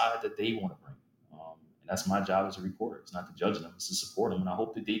decide that they want to bring. And that's my job as a reporter. It's not to judge them, it's to support them. And I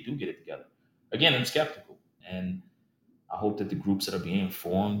hope that they do get it together. Again, I'm skeptical. And I hope that the groups that are being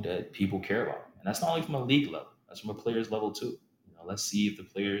formed that people care about. And that's not only from a league level, that's from a player's level too. Let's see if the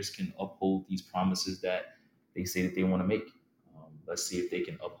players can uphold these promises that they say that they want to make. Let's see if they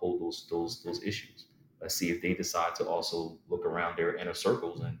can uphold those issues. Let's see if they decide to also look around their inner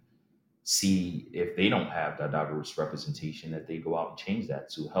circles and see if they don't have that diverse representation, that they go out and change that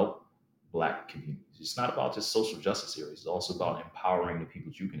to help Black communities. It's not about just social justice areas. It's also about empowering the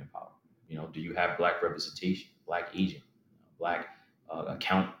people you can empower. Do you have Black representation, Black agent, Black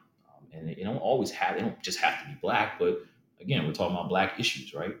accountant? And they don't just have to be Black, but again, we're talking about Black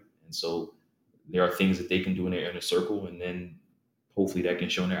issues, right? And so there are things that they can do in their inner circle, and then hopefully that can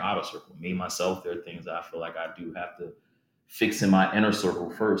show in their outer circle. Me, myself, there are things that I feel like I do have to fix in my inner circle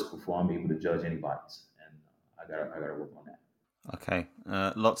first before I'm able to judge anybody's. And I gotta work on that. Okay,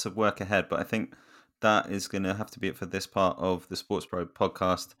 lots of work ahead, but I think that is going to have to be it for this part of the Sports Pro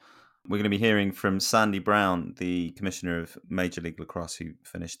podcast. We're going to be hearing from Sandy Brown, the commissioner of Major League Lacrosse, who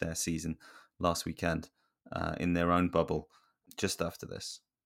finished their season last weekend in their own bubble, just after this.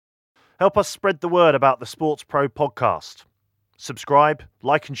 Help us spread the word about the Sports Pro podcast. Subscribe,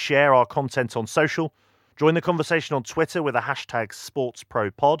 like and share our content on social. Join the conversation on Twitter with the hashtag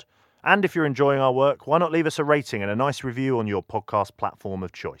SportsProPod. And if you're enjoying our work, why not leave us a rating and a nice review on your podcast platform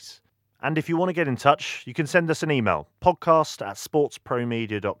of choice. And if you want to get in touch, you can send us an email,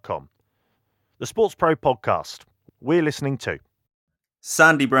 podcast@sportspromedia.com. The Sports Pro podcast. We're listening too.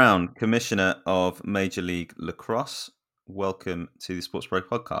 Sandy Brown, Commissioner of Major League Lacrosse. Welcome to the Sports Pro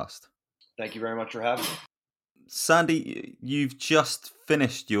podcast. Thank you very much for having me. Sandy, you've just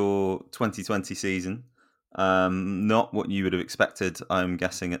finished your 2020 season. Not what you would have expected, I'm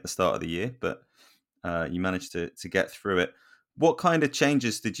guessing, at the start of the year, but you managed to get through it. What kind of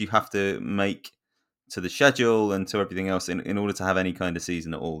changes did you have to make to the schedule and to everything else in order to have any kind of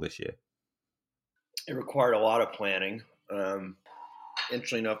season at all this year? It required a lot of planning.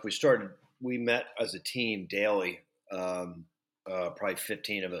 Interestingly enough, we met as a team daily, probably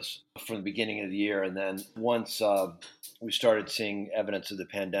 15 of us from the beginning of the year. And then once we started seeing evidence of the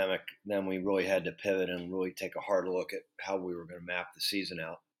pandemic, then we really had to pivot and really take a hard look at how we were going to map the season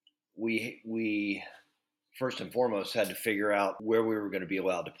out. We first and foremost had to figure out where we were going to be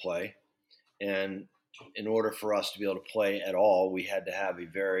allowed to play. And in order for us to be able to play at all, we had to have a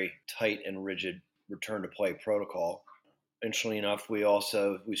very tight and rigid return to play protocol. Interestingly enough, we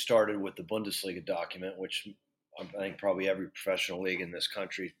started with the Bundesliga document, which I think probably every professional league in this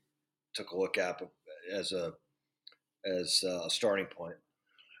country took a look at as a starting point.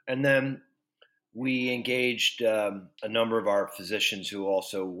 And then we engaged a number of our physicians who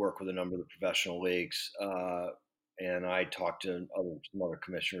also work with a number of the professional leagues. And I talked to some other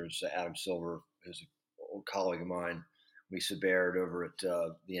commissioners, Adam Silver, who's an old colleague of mine, Lisa Baird over at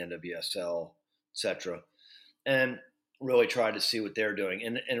the NWSL, etc., and really tried to see what they're doing.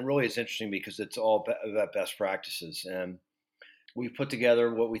 And it really is interesting because it's all about best practices. And we put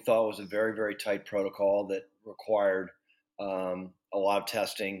together what we thought was a very, very tight protocol that required a lot of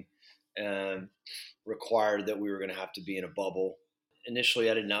testing and required that we were going to have to be in a bubble. Initially,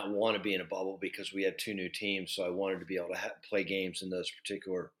 I did not want to be in a bubble because we had two new teams, so I wanted to be able to play games in those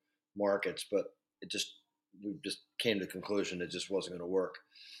particular markets. But we just came to the conclusion it just wasn't going to work.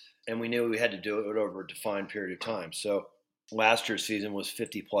 And we knew we had to do it over a defined period of time. So last year's season was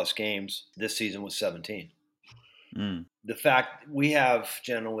 50-plus games. This season was 17. The fact we have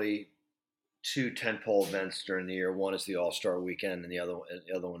generally two tentpole events during the year. One is the All-Star Weekend, and the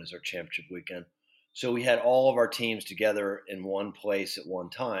other one is our championship weekend. So we had all of our teams together in one place at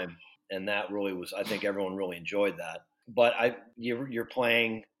one time, and that really was. I think everyone really enjoyed that. But you're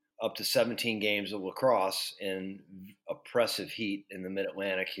playing up to 17 games of lacrosse in oppressive heat in the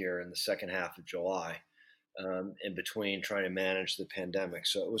Mid-Atlantic here in the second half of July, in between trying to manage the pandemic.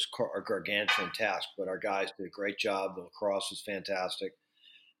 So it was a gargantuan task, but our guys did a great job. The lacrosse was fantastic,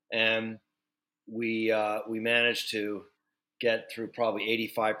 and we managed to get through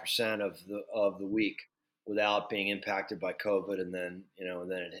probably 85% of the week without being impacted by COVID, and then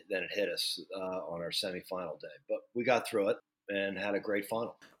it hit us on our semifinal day. But we got through it and had a great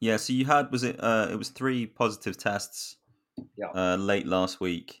final. Yeah, so you had it was 3 positive tests late last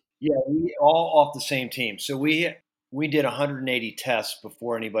week. Yeah, we all off the same team. So we did 180 tests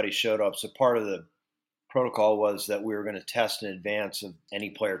before anybody showed up. So part of the protocol was that we were going to test in advance of any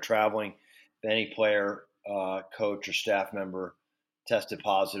player traveling. If any player, coach, or staff member tested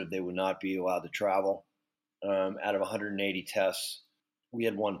positive, they would not be allowed to travel. Out of 180 tests, we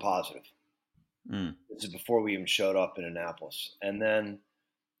had one positive. This is before we even showed up in Annapolis. And then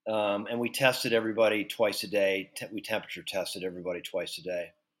and we tested everybody twice a day. We temperature tested everybody twice a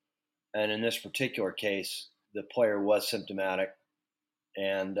day. And in this particular case, the player was symptomatic,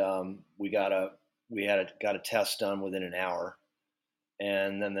 and we got a test done within an hour.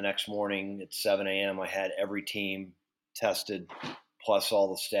 And then the next morning at 7 a.m., I had every team tested, plus all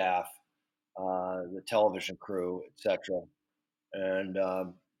the staff, the television crew, etc. And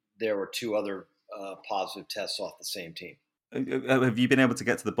there were 2 other positive tests off the same team. Have you been able to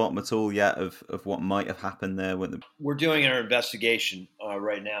get to the bottom at all yet of what might have happened there? We're doing our investigation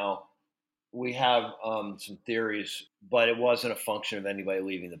right now. We have some theories, but it wasn't a function of anybody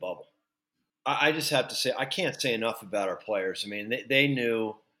leaving the bubble. I just have to say, I can't say enough about our players. I mean, they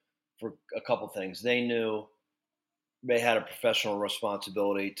knew for a couple things. They knew they had a professional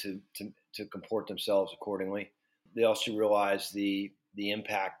responsibility to comport themselves accordingly. They also realized the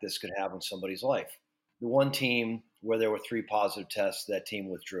impact this could have on somebody's life. The one team where there were 3 positive tests, that team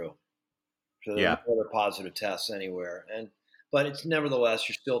withdrew. So there were no other positive tests anywhere. But it's nevertheless,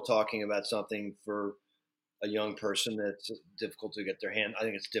 you're still talking about something for a young person that's difficult to get their hand. I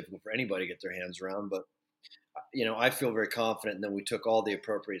think it's difficult for anybody to get their hands around, but I feel very confident. And then we took all the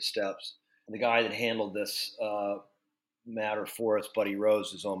appropriate steps. And the guy that handled this matter for us, Buddy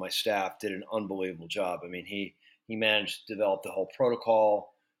Rose, who's on my staff, did an unbelievable job. I mean, he managed to develop the whole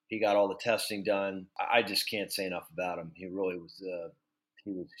protocol. He got all the testing done. I just can't say enough about him. He really was.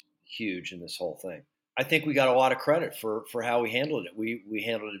 He was huge in this whole thing. I think we got a lot of credit for how we handled it. We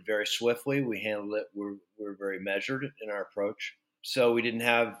handled it very swiftly. We handled it. We're very measured in our approach. So we didn't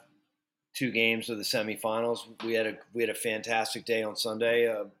have 2 games of the semifinals. We had a fantastic day on Sunday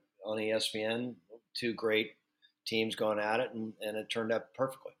on ESPN. 2 great teams going at it, and it turned out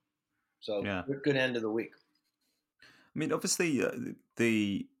perfectly. So good end of the week. I mean, obviously,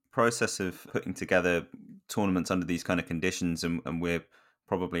 the process of putting together tournaments under these kind of conditions, and we're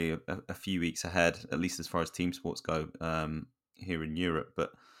probably a few weeks ahead, at least as far as team sports go, here in Europe.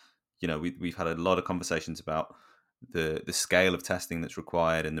 But we've had a lot of conversations about the scale of testing that's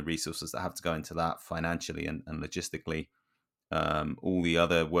required and the resources that have to go into that financially and logistically. All the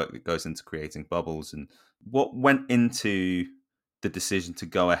other work that goes into creating bubbles, and what went into the decision to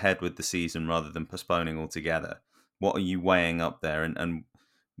go ahead with the season rather than postponing altogether. What are you weighing up there, and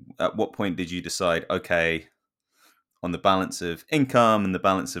at what point did you decide, okay, on the balance of income and the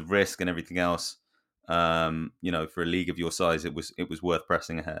balance of risk and everything else, for a league of your size, it was worth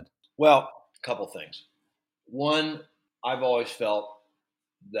pressing ahead? Well, a couple things. One, I've always felt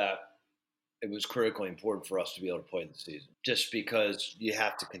that it was critically important for us to be able to play the season, just because you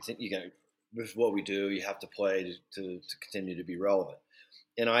have to continue. With what we do, you have to play to continue to be relevant.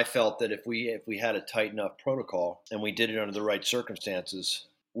 And I felt that if we had a tight enough protocol and we did it under the right circumstances,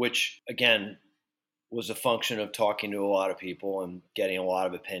 which again was a function of talking to a lot of people and getting a lot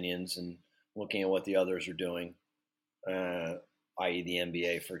of opinions and looking at what the others are doing, i.e. the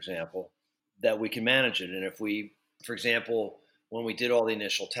NBA, for example, that we can manage it. And if we, for example, when we did all the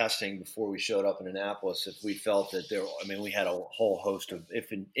initial testing before we showed up in Annapolis, if we felt that we had a whole host of,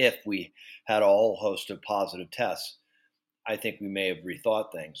 if we had a whole host of positive tests, I think we may have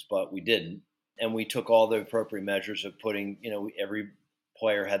rethought things, but we didn't. And we took all the appropriate measures of putting, every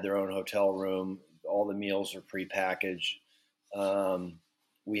player had their own hotel room. All the meals are prepackaged.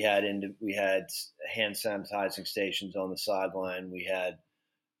 We had hand sanitizing stations on the sideline. We had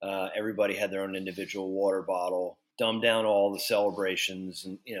everybody had their own individual water bottle. Dumbed down all the celebrations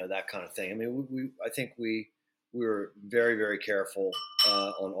and that kind of thing. I mean, I think we were very, very careful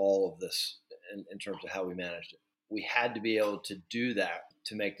on all of this in terms of how we managed it. We had to be able to do that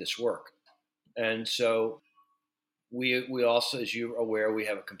to make this work, and so we also, as you're aware, we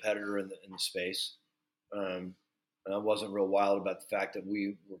have a competitor in the space. And I wasn't real wild about the fact that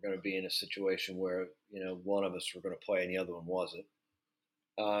we were going to be in a situation where one of us were going to play and the other one wasn't.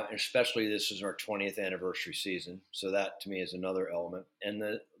 Especially this is our 20th anniversary season. So that to me is another element. And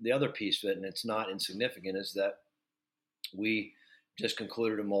the other piece of it, and it's not insignificant, is that we just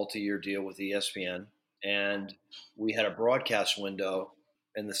concluded a multi-year deal with ESPN, and we had a broadcast window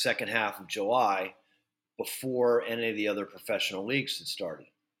in the second half of July before any of the other professional leagues had started.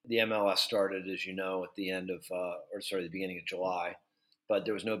 The MLS started, as you know, at the the beginning of July, but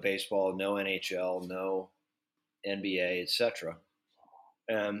there was no baseball, no NHL, no NBA, etc.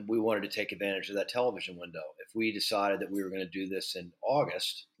 And we wanted to take advantage of that television window. If we decided that we were going to do this in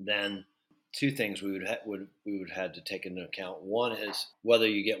August, then two things we would have to take into account. One is whether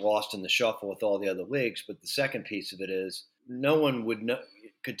you get lost in the shuffle with all the other leagues, but the second piece of it is no one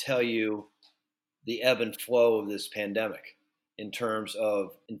could tell you the ebb and flow of this pandemic in terms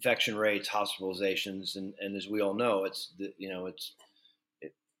of infection rates, hospitalizations, and as we all know, it's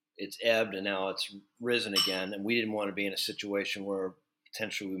ebbed and now it's risen again, and we didn't want to be in a situation where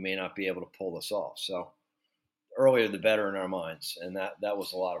potentially we may not be able to pull this off. So earlier the better in our minds, and that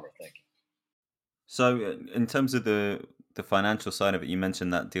was a lot of our thinking. So in terms of the financial side of it, you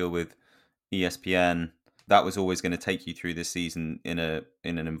mentioned that deal with ESPN. That was always going to take you through this season in an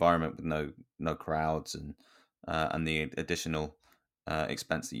environment with no crowds and the additional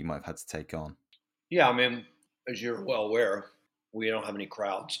expense that you might have had to take on. Yeah, I mean, as you're well aware, we don't have any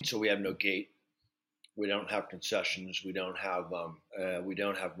crowds, so we have no gate. We don't have concessions. We don't have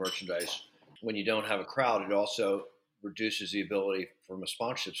merchandise. When you don't have a crowd, it also reduces the ability from a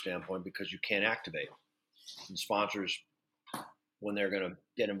sponsorship standpoint because you can't activate. And sponsors, when they're going to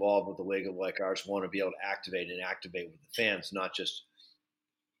get involved with a league like ours, want to be able to activate with the fans, not just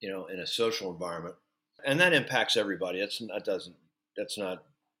in a social environment. And that impacts everybody. That's not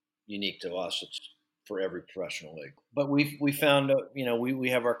unique to us. It's for every professional league. But we found, we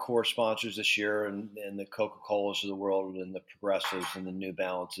have our core sponsors this year, and the Coca-Colas of the world, and the Progressives, and the New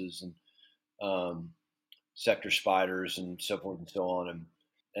Balances, and Sector Spiders, and so forth and so on.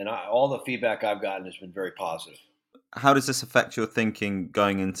 And all the feedback I've gotten has been very positive. How does this affect your thinking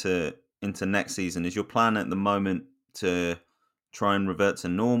going into next season? Is your plan at the moment to try and revert to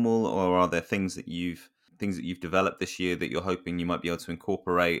normal, or are there things that you've developed this year that you're hoping you might be able to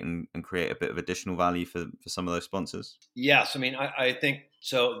incorporate and create a bit of additional value for some of those sponsors? Yes. I mean, I think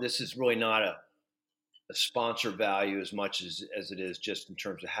so. This is really not a sponsor value as much as it is just in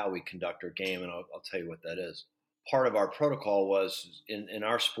terms of how we conduct our game. And I'll tell you what that is. Part of our protocol was in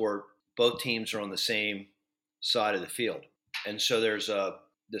our sport, both teams are on the same side of the field. And so there's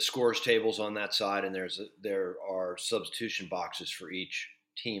the scores tables on that side, and there are substitution boxes for each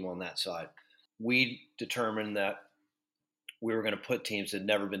team on that side. We determined that we were going to put teams that had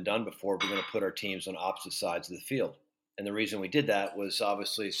never been done before. We're going to put our teams on opposite sides of the field. And the reason we did that was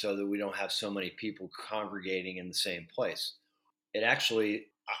obviously so that we don't have so many people congregating in the same place. It actually,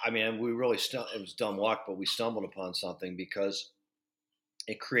 I mean, we really, it was dumb luck, but we stumbled upon something because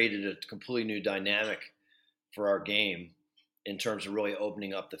it created a completely new dynamic for our game in terms of really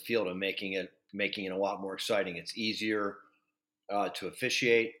opening up the field and making it a lot more exciting. It's easier to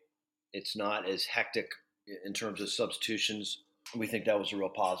officiate. It's not as hectic in terms of substitutions. We think that was a real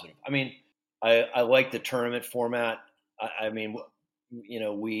positive. I mean, I like the tournament format. I mean, you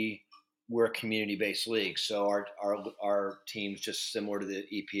know, we're a community-based league, so our teams, just similar to the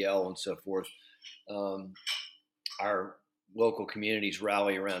EPL and so forth, our local communities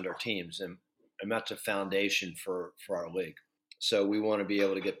rally around our teams, and that's a foundation for our league. So we want to be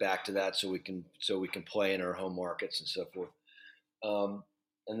able to get back to that, so we can play in our home markets and so forth.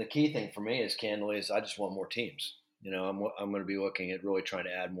 And the key thing for me is, candidly, is I just want more teams. You know, I'm going to be looking at really trying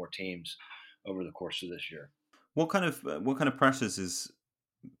to add more teams over the course of this year. What kind of pressures is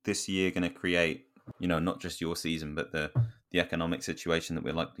this year going to create? You know, not just your season, but the economic situation that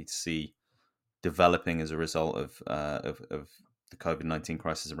we're likely to see developing as a result of the COVID-19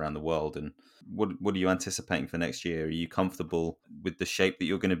 crisis around the world. And what are you anticipating for next year? Are you comfortable with the shape that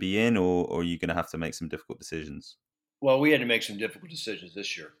you're going to be in, or are you going to have to make some difficult decisions? Well, we had to make some difficult decisions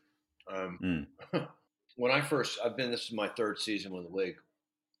this year. When this is my third season with the league,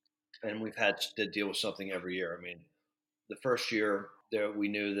 and we've had to deal with something every year. I mean, the first year we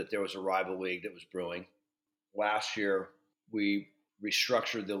knew that there was a rival league that was brewing. Last year, we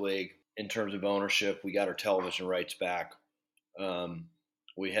restructured the league in terms of ownership. We got our television rights back.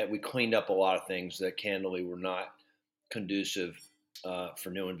 We cleaned up a lot of things that candidly were not conducive for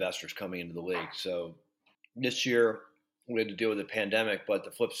new investors coming into the league. So this year we had to deal with the pandemic, but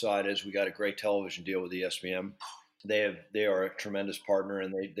the flip side is we got a great television deal with ESPN. They are a tremendous partner,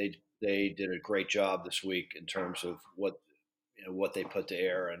 and they did a great job this week in terms of what they put to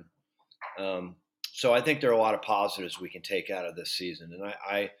air, and so I think there are a lot of positives we can take out of this season. And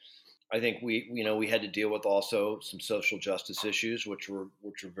I think we had to deal with also some social justice issues, which were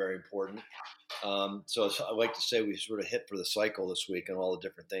very important. So I like to say we sort of hit for the cycle this week and all the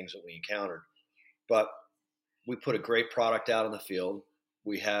different things that we encountered. But we put a great product out on the field.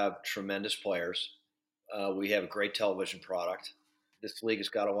 We have tremendous players. We have a great television product. This league has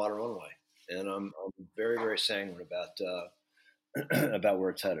got a lot of runway, and I'm very, very sanguine about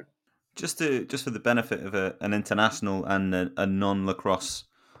where it's headed. Just for the benefit of an international and a non-lacrosse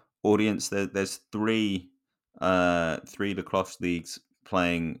audience, there's three lacrosse leagues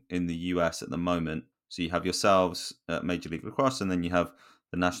playing in the US at the moment. So you have yourselves at Major League Lacrosse, and then you have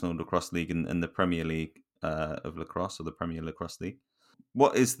the National Lacrosse League and the Premier League of Lacrosse, or the Premier Lacrosse League.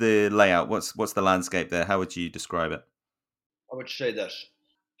 What is the layout? What's the landscape there? How would you describe it? I would say this.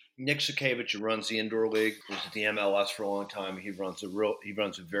 Nick Sakavich, who runs the indoor league, was at the MLS for a long time. He runs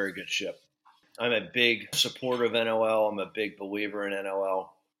a very good ship. I'm a big supporter of NLL. I'm a big believer in NLL.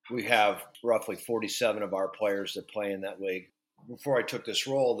 We have roughly 47 of our players that play in that league. Before I took this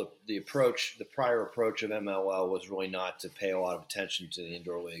role, the prior approach of MLL was really not to pay a lot of attention to the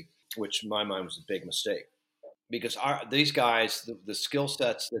indoor league, which in my mind was a big mistake. Because these guys, the skill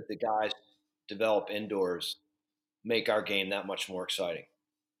sets that the guys develop indoors make our game that much more exciting.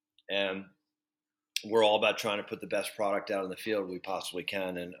 And we're all about trying to put the best product out on the field we possibly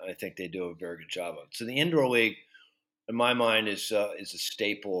can, and I think they do a very good job of it. So the indoor league, in my mind, is a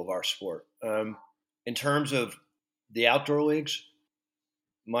staple of our sport. In terms of the outdoor leagues,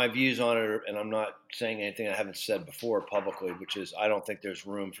 my views on it are, and I'm not saying anything I haven't said before publicly, which is I don't think there's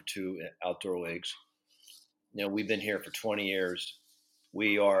room for two outdoor leagues. You know, we've been here for 20 years.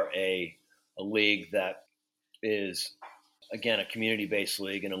 We are a league that is, again, a community-based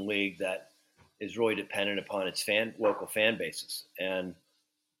league, and a league that is really dependent upon its local fan bases. And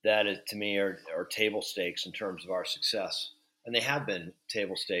that is, to me, are table stakes in terms of our success. And they have been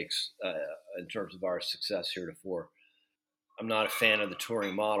table stakes in terms of our success heretofore. I'm not a fan of the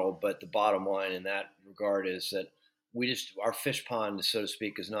touring model, but the bottom line in that regard is that our fish pond, so to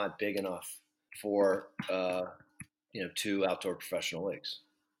speak, is not big enough for two outdoor professional leagues.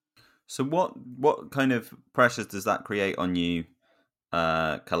 So what kind of pressures does that create on you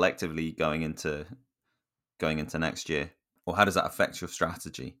collectively going into next year, or how does that affect your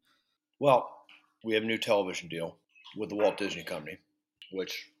strategy? Well, we have a new television deal with the Walt Disney Company,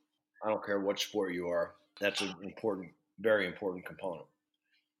 which I don't care what sport you are, that's an important, very important component.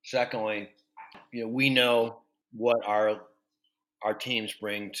 Secondly, we know what our teams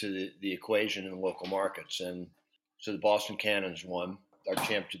bring to the equation in the local markets. And so the Boston Cannons won our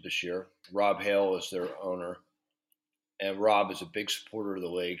championship this year. Rob Hale is their owner. And Rob is a big supporter of the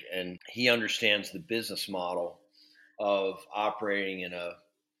league, and he understands the business model of operating in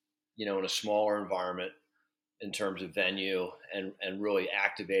a smaller environment in terms of venue and really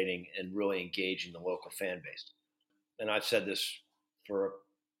activating and really engaging the local fan base. And I've said this for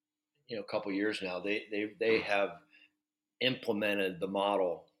a couple of years now. They have implemented the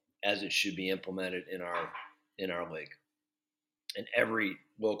model as it should be implemented in our league, and every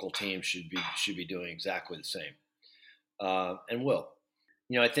local team should be doing exactly the same, and will.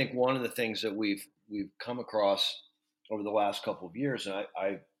 I think one of the things that we've come across over the last couple of years,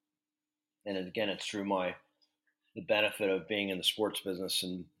 and again, it's through the benefit of being in the sports business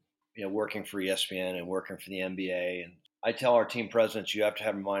and working for ESPN and working for the NBA. And I tell our team presidents, you have to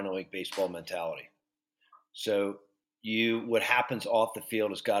have a minor league baseball mentality. So what happens off the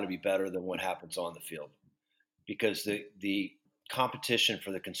field has got to be better than what happens on the field, because the competition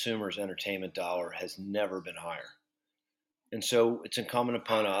for the consumer's entertainment dollar has never been higher. And so it's incumbent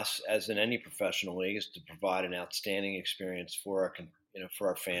upon us, as in any professional league, is to provide an outstanding experience for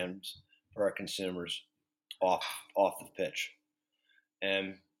our fans, for our consumers off the pitch.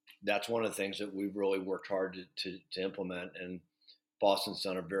 And that's one of the things that we've really worked hard to implement, and Boston's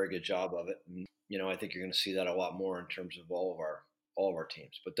done a very good job of it. And I think you're going to see that a lot more in terms of all of our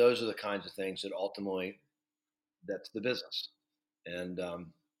teams. But those are the kinds of things that ultimately, that's the business. And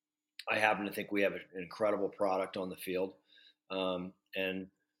I happen to think we have an incredible product on the field, and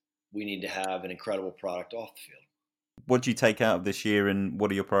we need to have an incredible product off the field. What do you take out of this year, and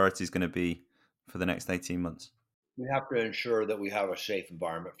what are your priorities going to be for the next 18 months? We have to ensure that we have a safe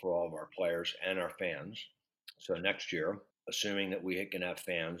environment for all of our players and our fans. So next year, assuming that we can have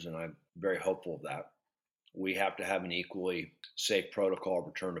fans, and I'm very hopeful of that, we have to have an equally safe protocol,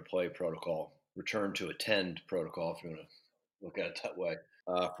 return to play protocol, return to attend protocol, if you want to look at it that way,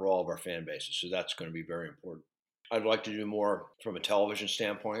 for all of our fan bases. So that's going to be very important. I'd like to do more from a television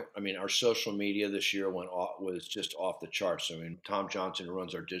standpoint. I mean, our social media this year was just off the charts. I mean, Tom Johnson, who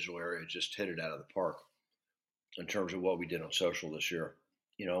runs our digital area, just hit it out of the park in terms of what we did on social this year.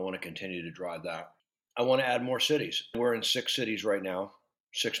 I want to continue to drive that. I want to add more cities. We're in 6 cities right now,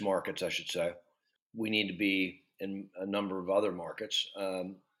 6 markets, I should say. We need to be in a number of other markets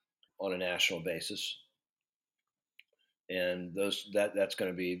on a national basis. And that's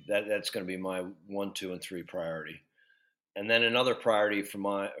going to be my 1, 2, and 3 priority. And then another priority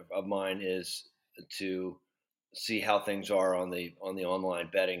of mine is to see how things are on the online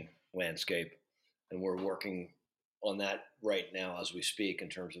betting landscape, and we're working on that right now as we speak in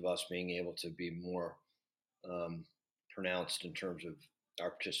terms of us being able to be more pronounced in terms of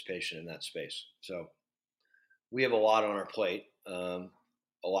our participation in that space. So we have a lot on our plate, a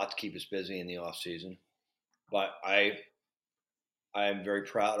lot to keep us busy in the off season, but I am very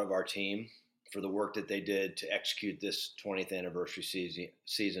proud of our team for the work that they did to execute this 20th anniversary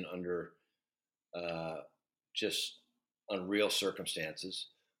season under just unreal circumstances.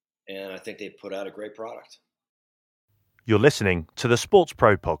 And I think they put out a great product. You're listening to the Sports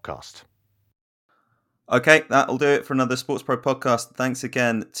Pro podcast. Okay, that'll do it for another Sports Pro podcast. Thanks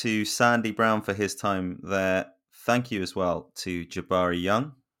again to Sandy Brown for his time there. Thank you as well to Jabari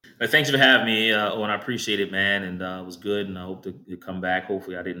Young. Thanks for having me, Owen. I appreciate it, man. And it was good. And I hope to come back.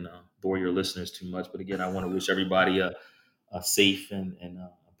 Hopefully I didn't bore your listeners too much. But again, I want to wish everybody a safe and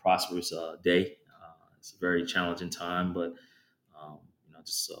a prosperous day. It's a very challenging time, but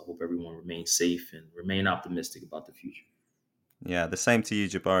just hope everyone remains safe and remain optimistic about the future. Yeah, the same to you,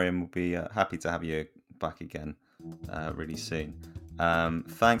 Jabari, and we'll be happy to have you back again really soon.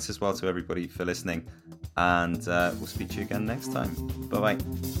 Thanks as well to everybody for listening, and we'll speak to you again next time. Bye-bye.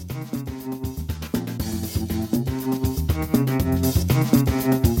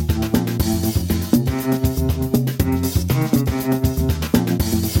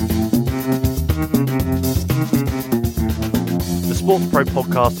 The Sports Pro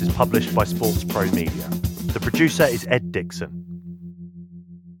podcast is published by Sports Pro Media. The producer is Ed Dixon.